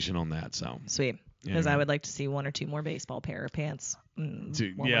information on that. So Sweet. Because I would like to see 1 or 2 more baseball pair of pants. One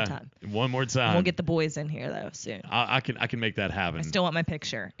more time. One more time. We'll get the boys in here, though, soon. I can make that happen. I still want my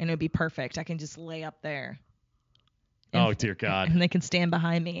picture, and it would be perfect. I can just lay up there. Oh, dear God. And they can stand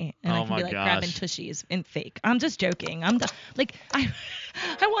behind me, and I can be like grabbing tushies and fake. I'm just joking. I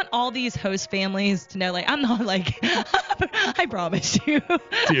want all these host families to know, like, I'm not like, I promise you.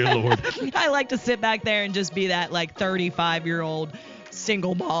 Dear Lord. I like to sit back there and just be that, like, 35-year-old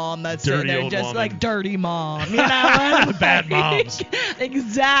single mom that's Dirty sitting there old just woman. like dirty mom. You know? Bad moms.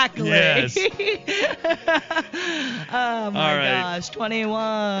 Exactly. Yes. Oh, my gosh.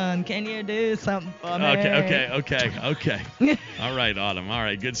 21. Can you do something for me? Okay. All right, Autumn. All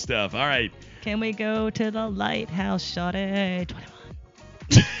right, good stuff. All right. Can we go to the lighthouse, shawty?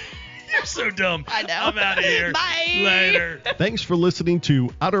 21. You're so dumb. I know. I'm out of here. Bye. Later. Thanks for listening to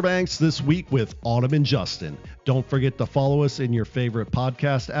Outer Banks This Week with Autumn and Justin. Don't forget to follow us in your favorite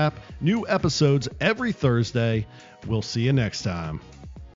podcast app. New episodes every Thursday. We'll see you next time.